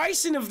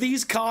pricing of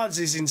these cards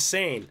is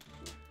insane.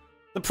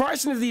 The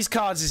pricing of these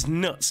cards is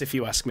nuts, if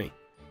you ask me.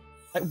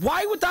 Like,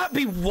 why would that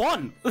be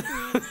 1?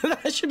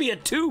 That should be a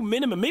 2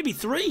 minimum, maybe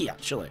 3,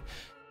 actually.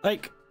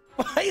 Like,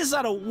 why is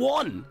that a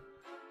 1?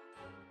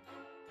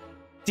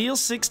 Deal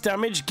 6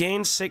 damage,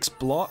 gain 6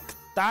 block.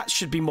 That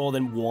should be more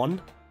than 1.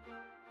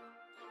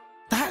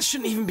 That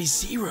shouldn't even be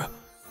 0.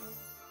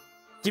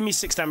 Give me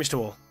 6 damage to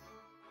all.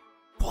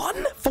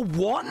 1? For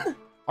 1?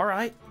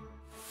 Alright.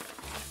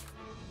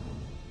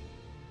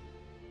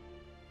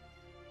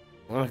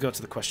 I'm gonna go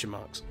to the question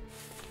marks.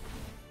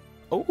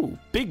 Oh,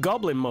 big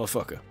goblin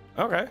motherfucker.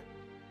 Okay.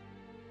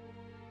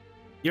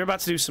 You're about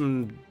to do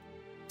some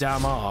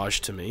damage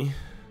to me.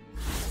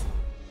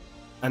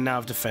 And now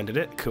I've defended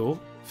it.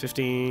 Cool.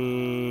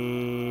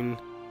 15.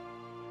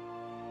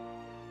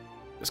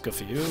 Let's go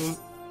for you.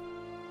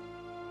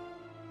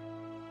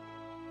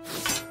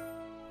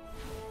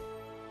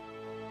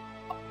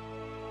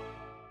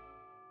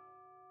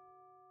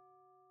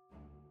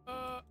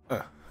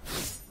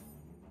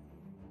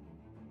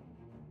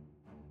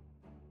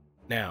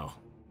 Now,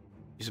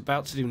 he's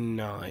about to do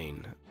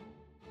 9.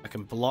 I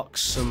can block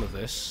some of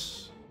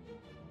this.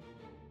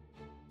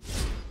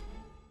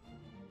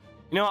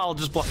 You know what? I'll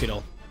just block it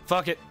all.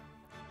 Fuck it.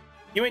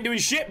 You ain't doing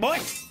shit, boy!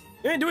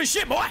 You ain't doing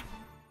shit, boy!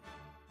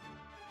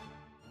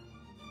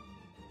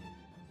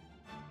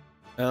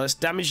 Let's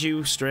damage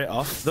you straight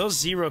off. Those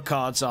 0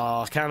 cards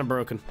are kind of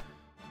broken.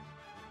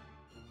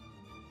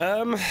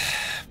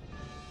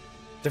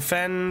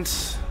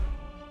 Defend.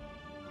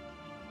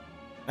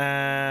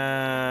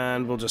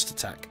 And we'll just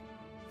attack.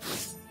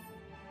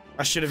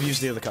 I should have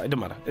used the other card. It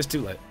doesn't matter. It's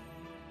too late.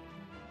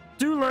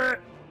 Too late!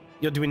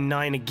 You're doing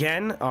 9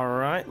 again.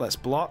 Alright, let's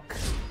block.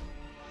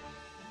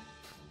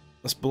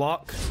 Let's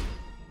block.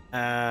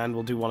 And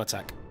we'll do 1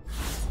 attack.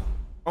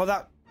 Oh,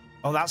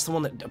 that's the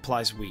one that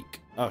applies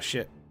weak. Oh,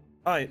 shit.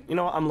 Alright, you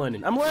know what? I'm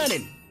learning. I'm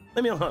learning!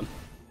 Leave me alone.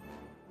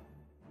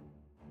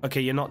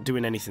 Okay, you're not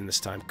doing anything this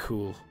time.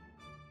 Cool.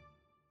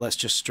 Let's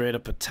just straight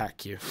up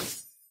attack you.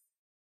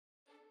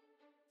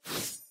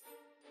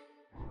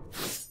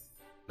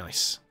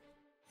 Nice.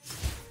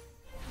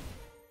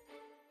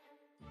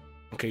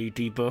 Okay, you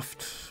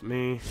debuffed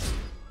me.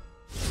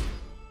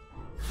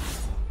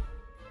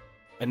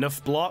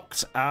 Enough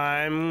blocked.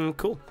 I'm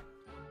cool.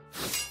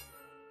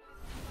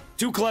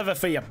 Too clever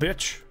for you,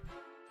 bitch.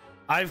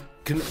 I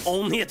can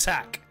only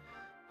attack.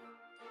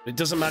 It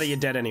doesn't matter, you're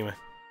dead anyway.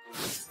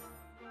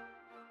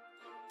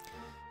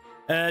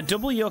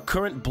 Double your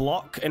current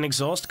block and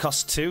exhaust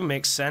costs 2,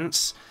 makes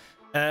sense.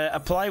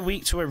 Apply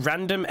weak to a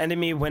random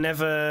enemy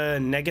whenever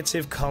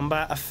negative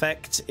combat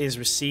effect is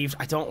received.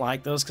 I don't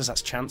like those because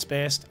that's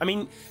chance-based. I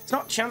mean, it's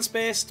not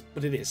chance-based,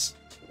 but it is.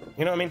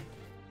 You know what I mean?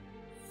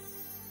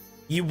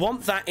 You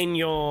want that in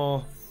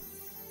your...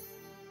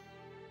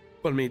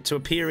 Well, I mean, to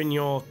appear in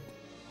your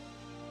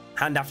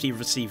hand after you've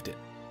received it.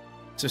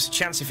 So it's a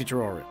chance if you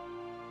draw it.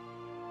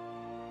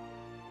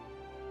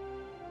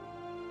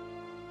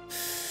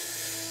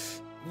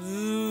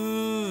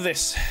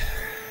 This.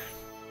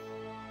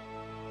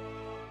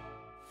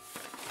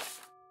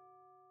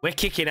 We're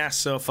kicking ass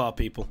so far,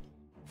 people.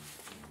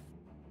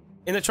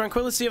 In the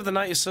tranquility of the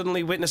night, you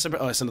suddenly witness a...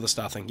 Oh, it's another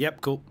star thing.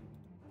 Yep, cool.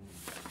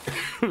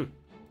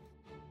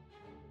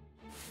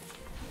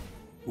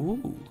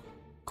 Ooh,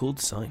 cool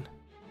design.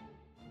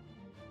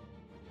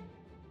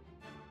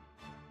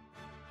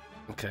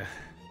 Okay.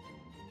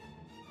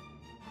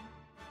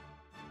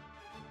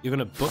 You're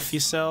gonna buff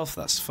yourself,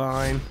 that's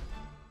fine.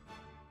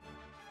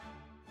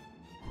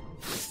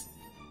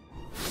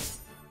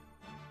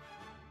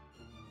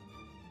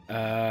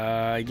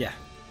 Yeah.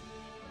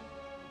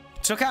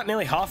 Took out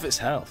nearly half its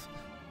health.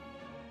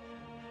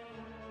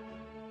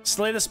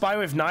 Slay the Spire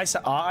with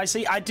nicer art. I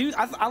see.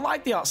 I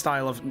like the art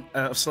style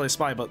of Slay the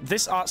Spire, but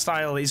this art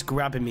style is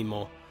grabbing me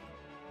more.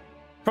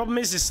 Problem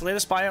is Slay the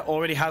Spire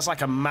already has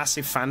like a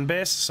massive fan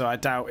base, so I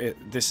doubt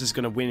this is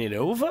going to win it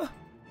over.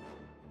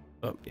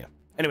 Oh, yeah.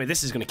 Anyway,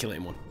 this is going to kill it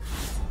in 1.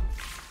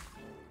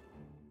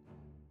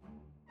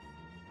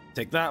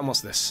 Take that, and what's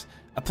this?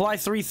 Apply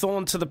 3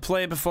 Thorn to the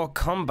player before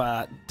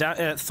combat.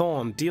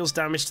 Thorn deals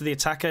damage to the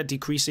attacker,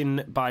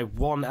 decreasing by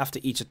 1 after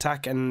each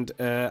attack and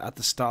at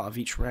the start of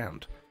each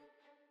round.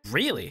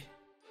 Really?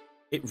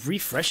 It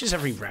refreshes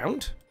every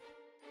round?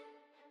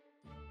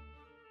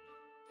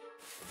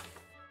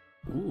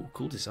 Ooh,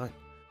 cool design.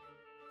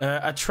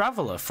 A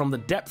traveler from the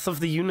depths of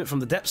the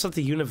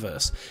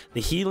universe. The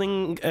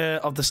healing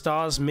of the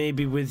stars may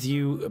be with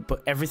you,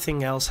 but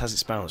everything else has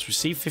its balance.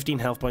 Receive 15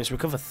 health points,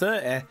 recover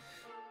 30,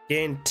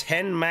 gain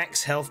 10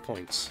 max health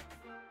points.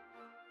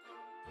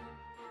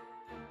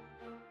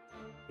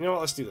 You know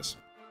what? Let's do this.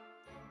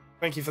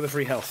 Thank you for the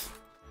free health.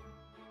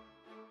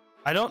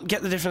 I don't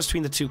get the difference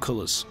between the two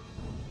colors.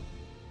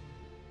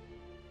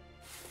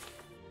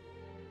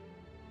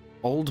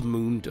 Old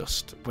moon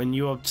dust. When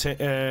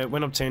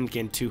obtained,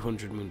 gain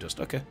 200 moon dust.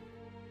 Okay.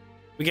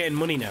 We're getting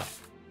money now.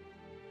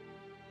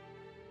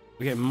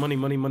 We're getting money.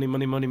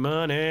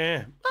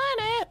 Money!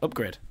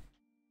 Upgrade.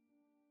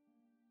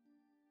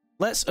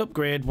 Let's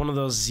upgrade one of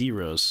those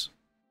zeros.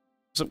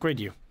 Let's upgrade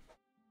you.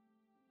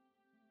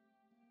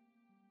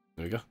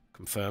 There we go.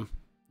 Confirm.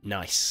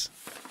 Nice.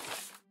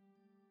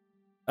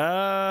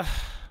 Doesn't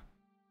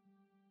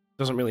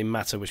really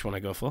matter which one I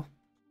go for.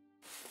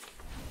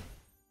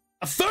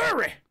 A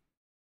furry!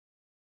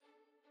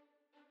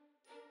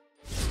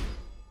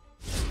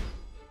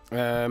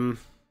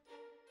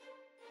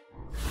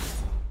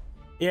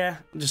 Yeah,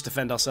 just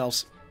defend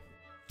ourselves.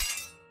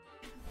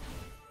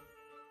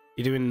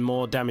 You're doing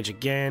more damage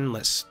again.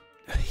 Let's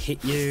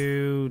hit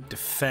you.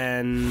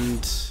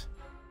 Defend.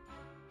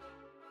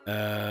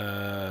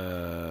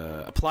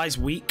 Applies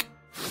weak.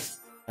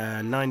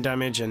 9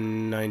 damage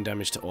and 9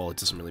 damage to all. It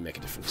doesn't really make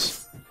a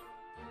difference.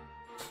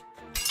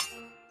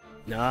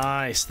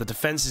 Nice. The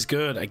defense is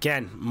good.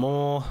 Again,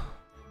 more.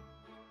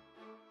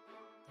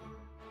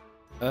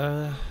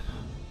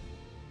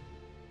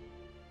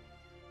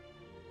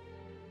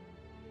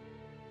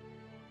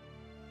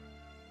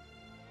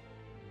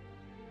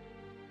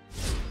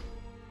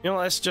 You know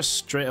what, let's just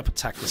straight up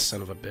attack this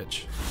son of a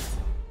bitch.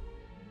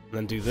 And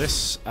then do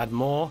this, add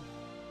more.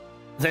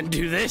 Then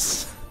do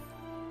this.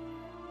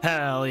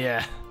 Hell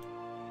yeah.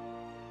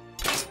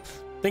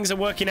 Things are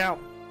working out.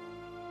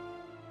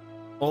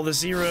 All the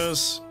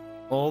zeros,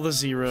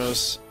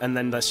 and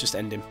then let's just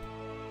end him.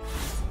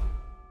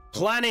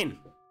 Planning!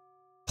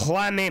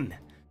 Planning!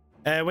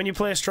 When you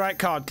play a strike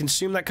card,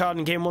 consume that card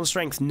and gain 1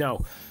 strength.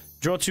 No.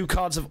 Draw 2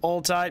 cards of all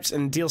types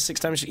and deal 6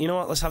 damage. You know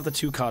what? Let's have the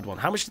 2 card one.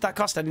 How much did that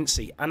cost? I didn't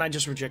see. And I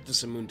just rejected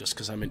some moon dust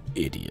because I'm an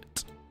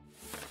idiot.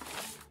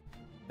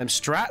 Them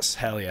strats?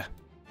 Hell yeah.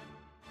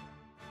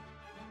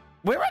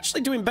 We're actually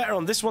doing better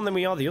on this one than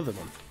we are the other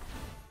one.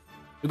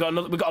 We got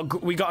another.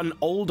 We got an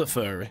older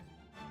furry.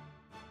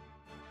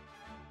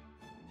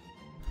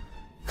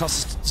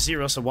 Costs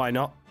 0, so why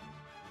not?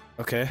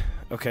 Okay.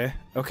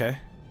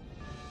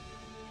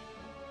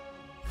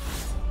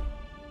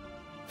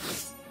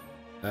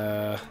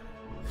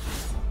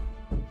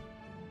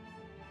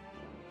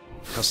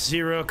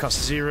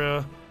 Cost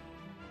 0.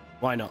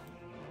 Why not?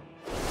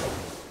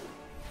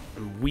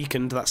 I'm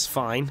weakened, that's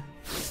fine.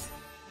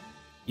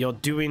 You're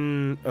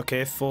doing,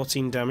 okay,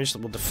 14 damage.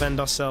 We'll defend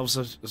ourselves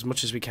as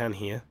much as we can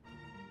here.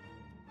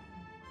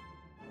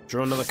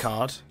 Draw another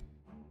card.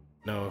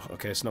 No,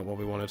 okay, it's not what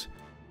we wanted.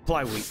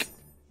 Apply weak.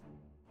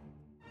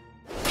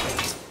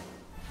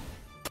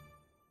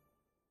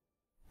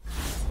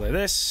 Play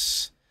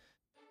this.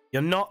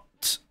 You're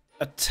not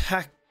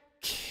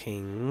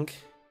attacking.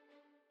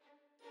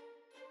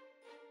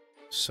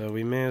 So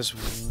we may as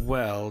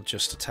well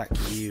just attack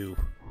you.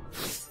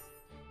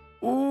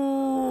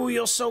 Ooh,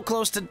 you're so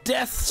close to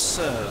death,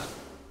 sir.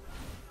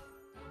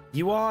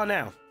 You are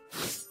now.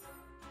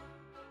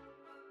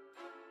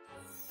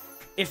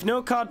 If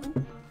no card...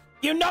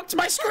 You knocked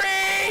my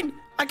screen!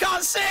 I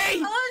can't see!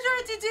 All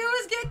I tried to do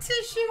was get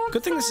tissue.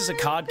 Good thing this is a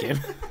card game.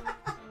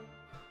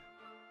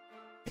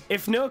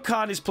 If no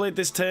card is played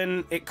this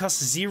turn, it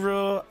costs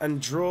 0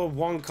 and draw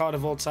 1 card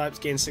of all types,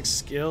 gain 6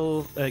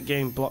 skill,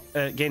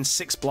 gain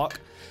 6 block.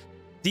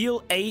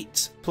 Deal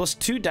 8 plus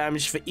 2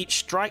 damage for each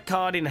strike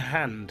card in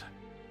hand.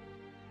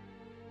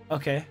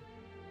 Okay.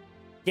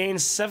 Gain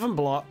 7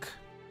 block.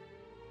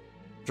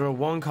 Draw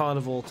 1 card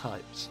of all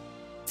types.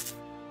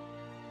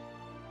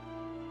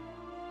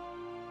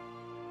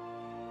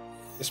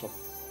 This one.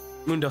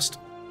 Moondust.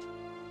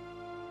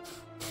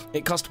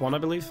 It cost 1, I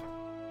believe.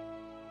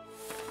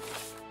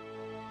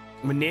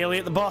 We're nearly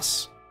at the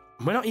boss.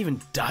 We're not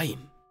even dying.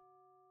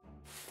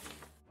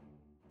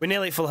 We're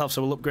nearly at full health,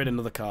 so we'll upgrade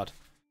another card.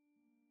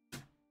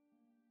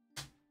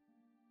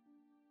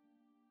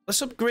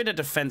 Let's upgrade a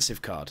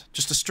defensive card.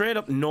 Just a straight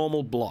up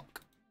normal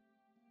block.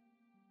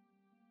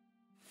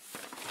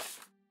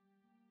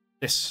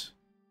 This.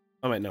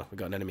 Oh wait, no, we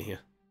got an enemy here.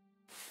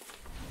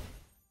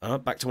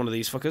 Back to one of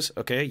these fuckers.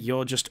 Okay,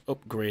 you're just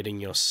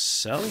upgrading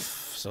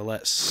yourself. So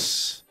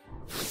let's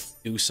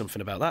do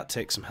something about that.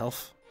 Take some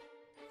health.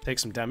 Take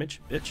some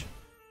damage, bitch.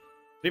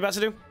 What are you about to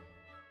do?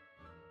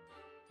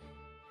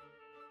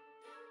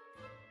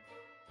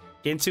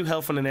 Gain 2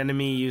 health on an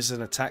enemy, use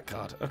an attack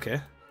card.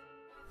 Okay.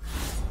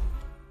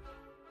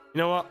 You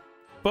know what?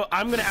 But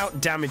I'm gonna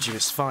out-damage you,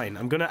 it's fine.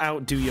 I'm gonna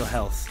outdo your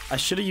health. I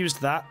should have used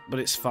that, but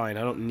it's fine.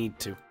 I don't need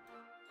to.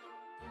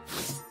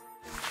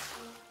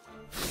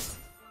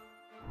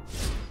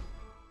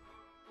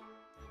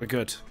 We're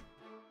good.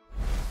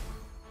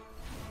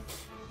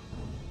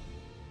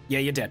 Yeah,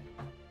 you're dead.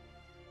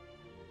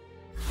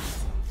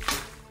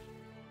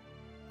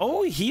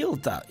 Oh, he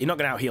healed that. You're not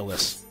going to out-heal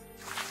this.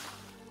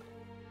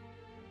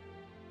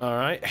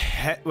 Alright.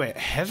 Wait,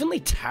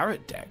 Heavenly Tarot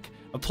deck.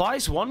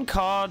 Applies one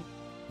card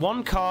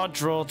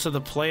draw to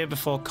the player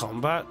before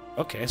combat.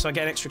 Okay, so I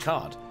get an extra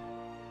card.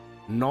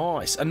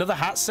 Nice. Another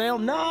hat sale?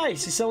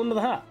 Nice! He's selling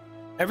another hat.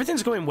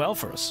 Everything's going well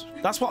for us.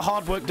 That's what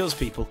hard work does,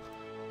 people.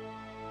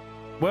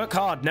 Work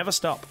hard, never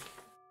stop.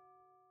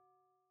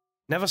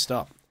 Never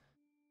stop.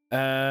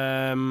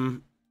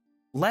 I'm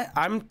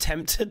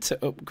tempted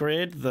to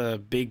upgrade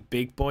the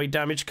big boy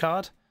damage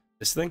card.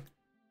 This thing.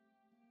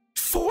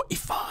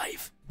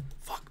 45!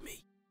 Fuck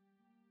me.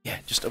 Yeah,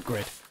 just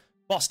upgrade.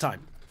 Boss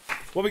time.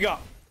 What we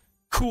got?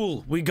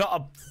 Cool, we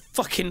got a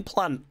fucking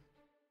plant.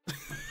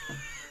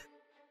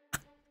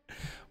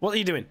 What are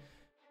you doing?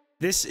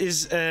 This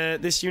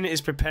unit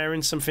is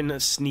preparing something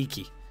that's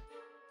sneaky.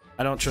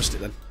 I don't trust it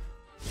then.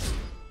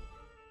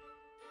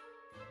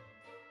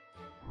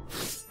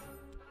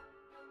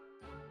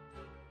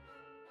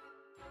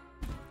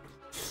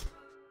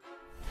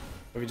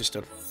 What have you just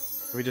done?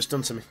 Have we just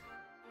done something?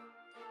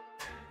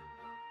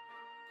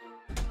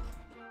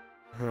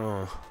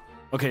 Oh.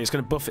 Okay, it's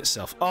gonna buff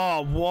itself.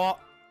 Oh, what?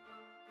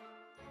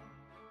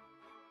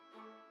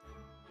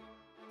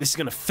 This is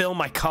gonna fill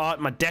my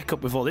deck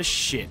up with all this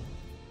shit.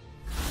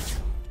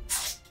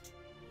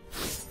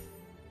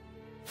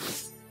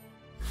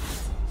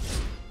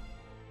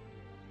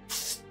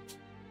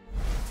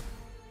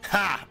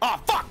 Ha!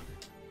 Oh, fuck!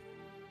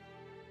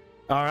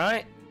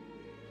 Alright.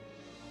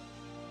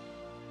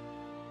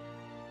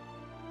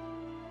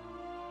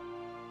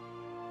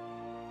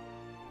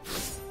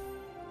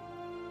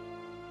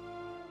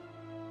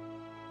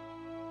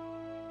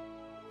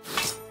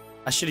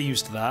 I should have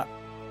used that.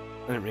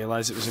 I didn't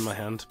realize it was in my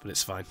hand, but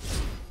it's fine.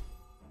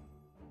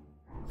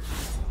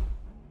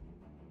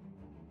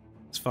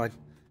 It's fine.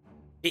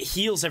 It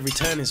heals every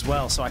turn as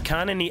well, so I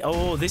kind of need.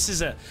 Oh, this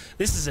is a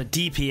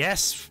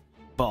DPS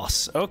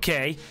boss.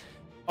 Okay,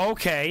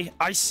 okay,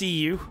 I see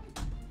you.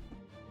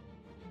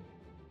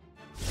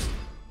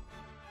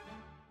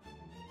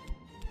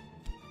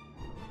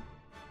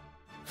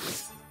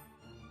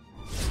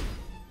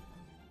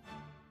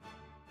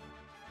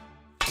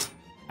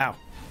 Ow.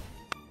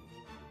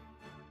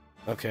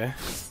 Okay.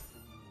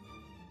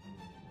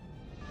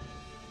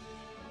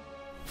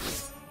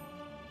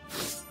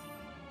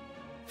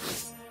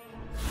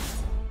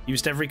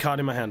 Used every card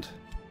in my hand.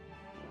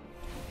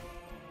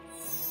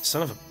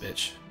 Son of a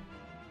bitch.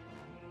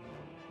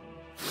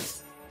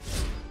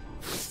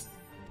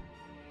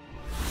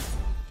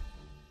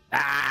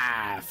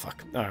 Ah,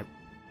 fuck. Alright.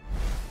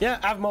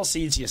 Yeah, have more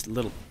seeds, you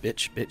little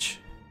bitch.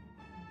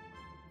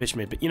 Bitch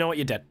me, but you know what?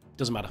 You're dead.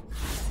 Doesn't matter.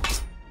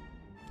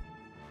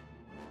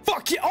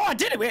 Fuck yeah! Oh, I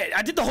did it! Wait,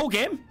 I did the whole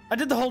game? I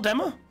did the whole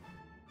demo?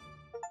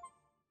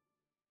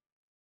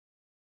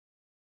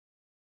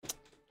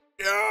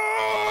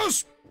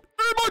 Yes!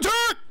 Hey, my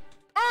tech!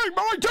 Hey,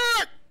 my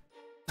tech!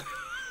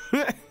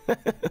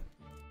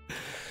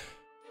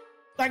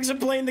 Thanks for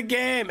playing the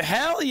game.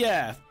 Hell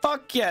yeah!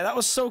 Fuck yeah, that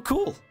was so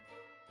cool.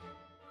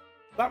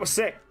 That was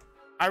sick.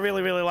 I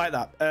really, really like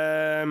that.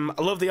 I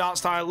love the art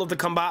style, I love the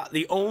combat.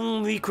 The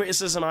only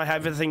criticism I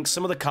have, I think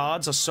some of the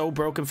cards are so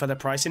broken for their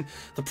pricing.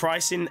 The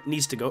pricing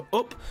needs to go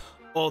up,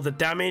 or the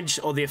damage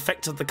or the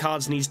effect of the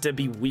cards needs to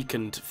be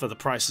weakened for the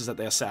prices that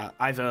they are set at.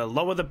 Either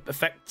lower the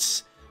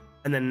effects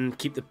and then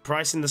keep the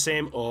pricing the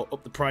same, or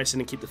up the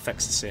pricing and keep the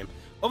effects the same.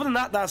 Other than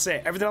that, that's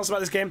it. Everything else about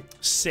this game,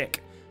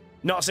 sick.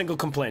 Not a single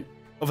complaint,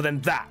 other than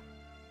that.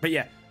 But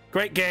yeah,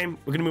 great game.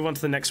 We're going to move on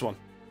to the next one.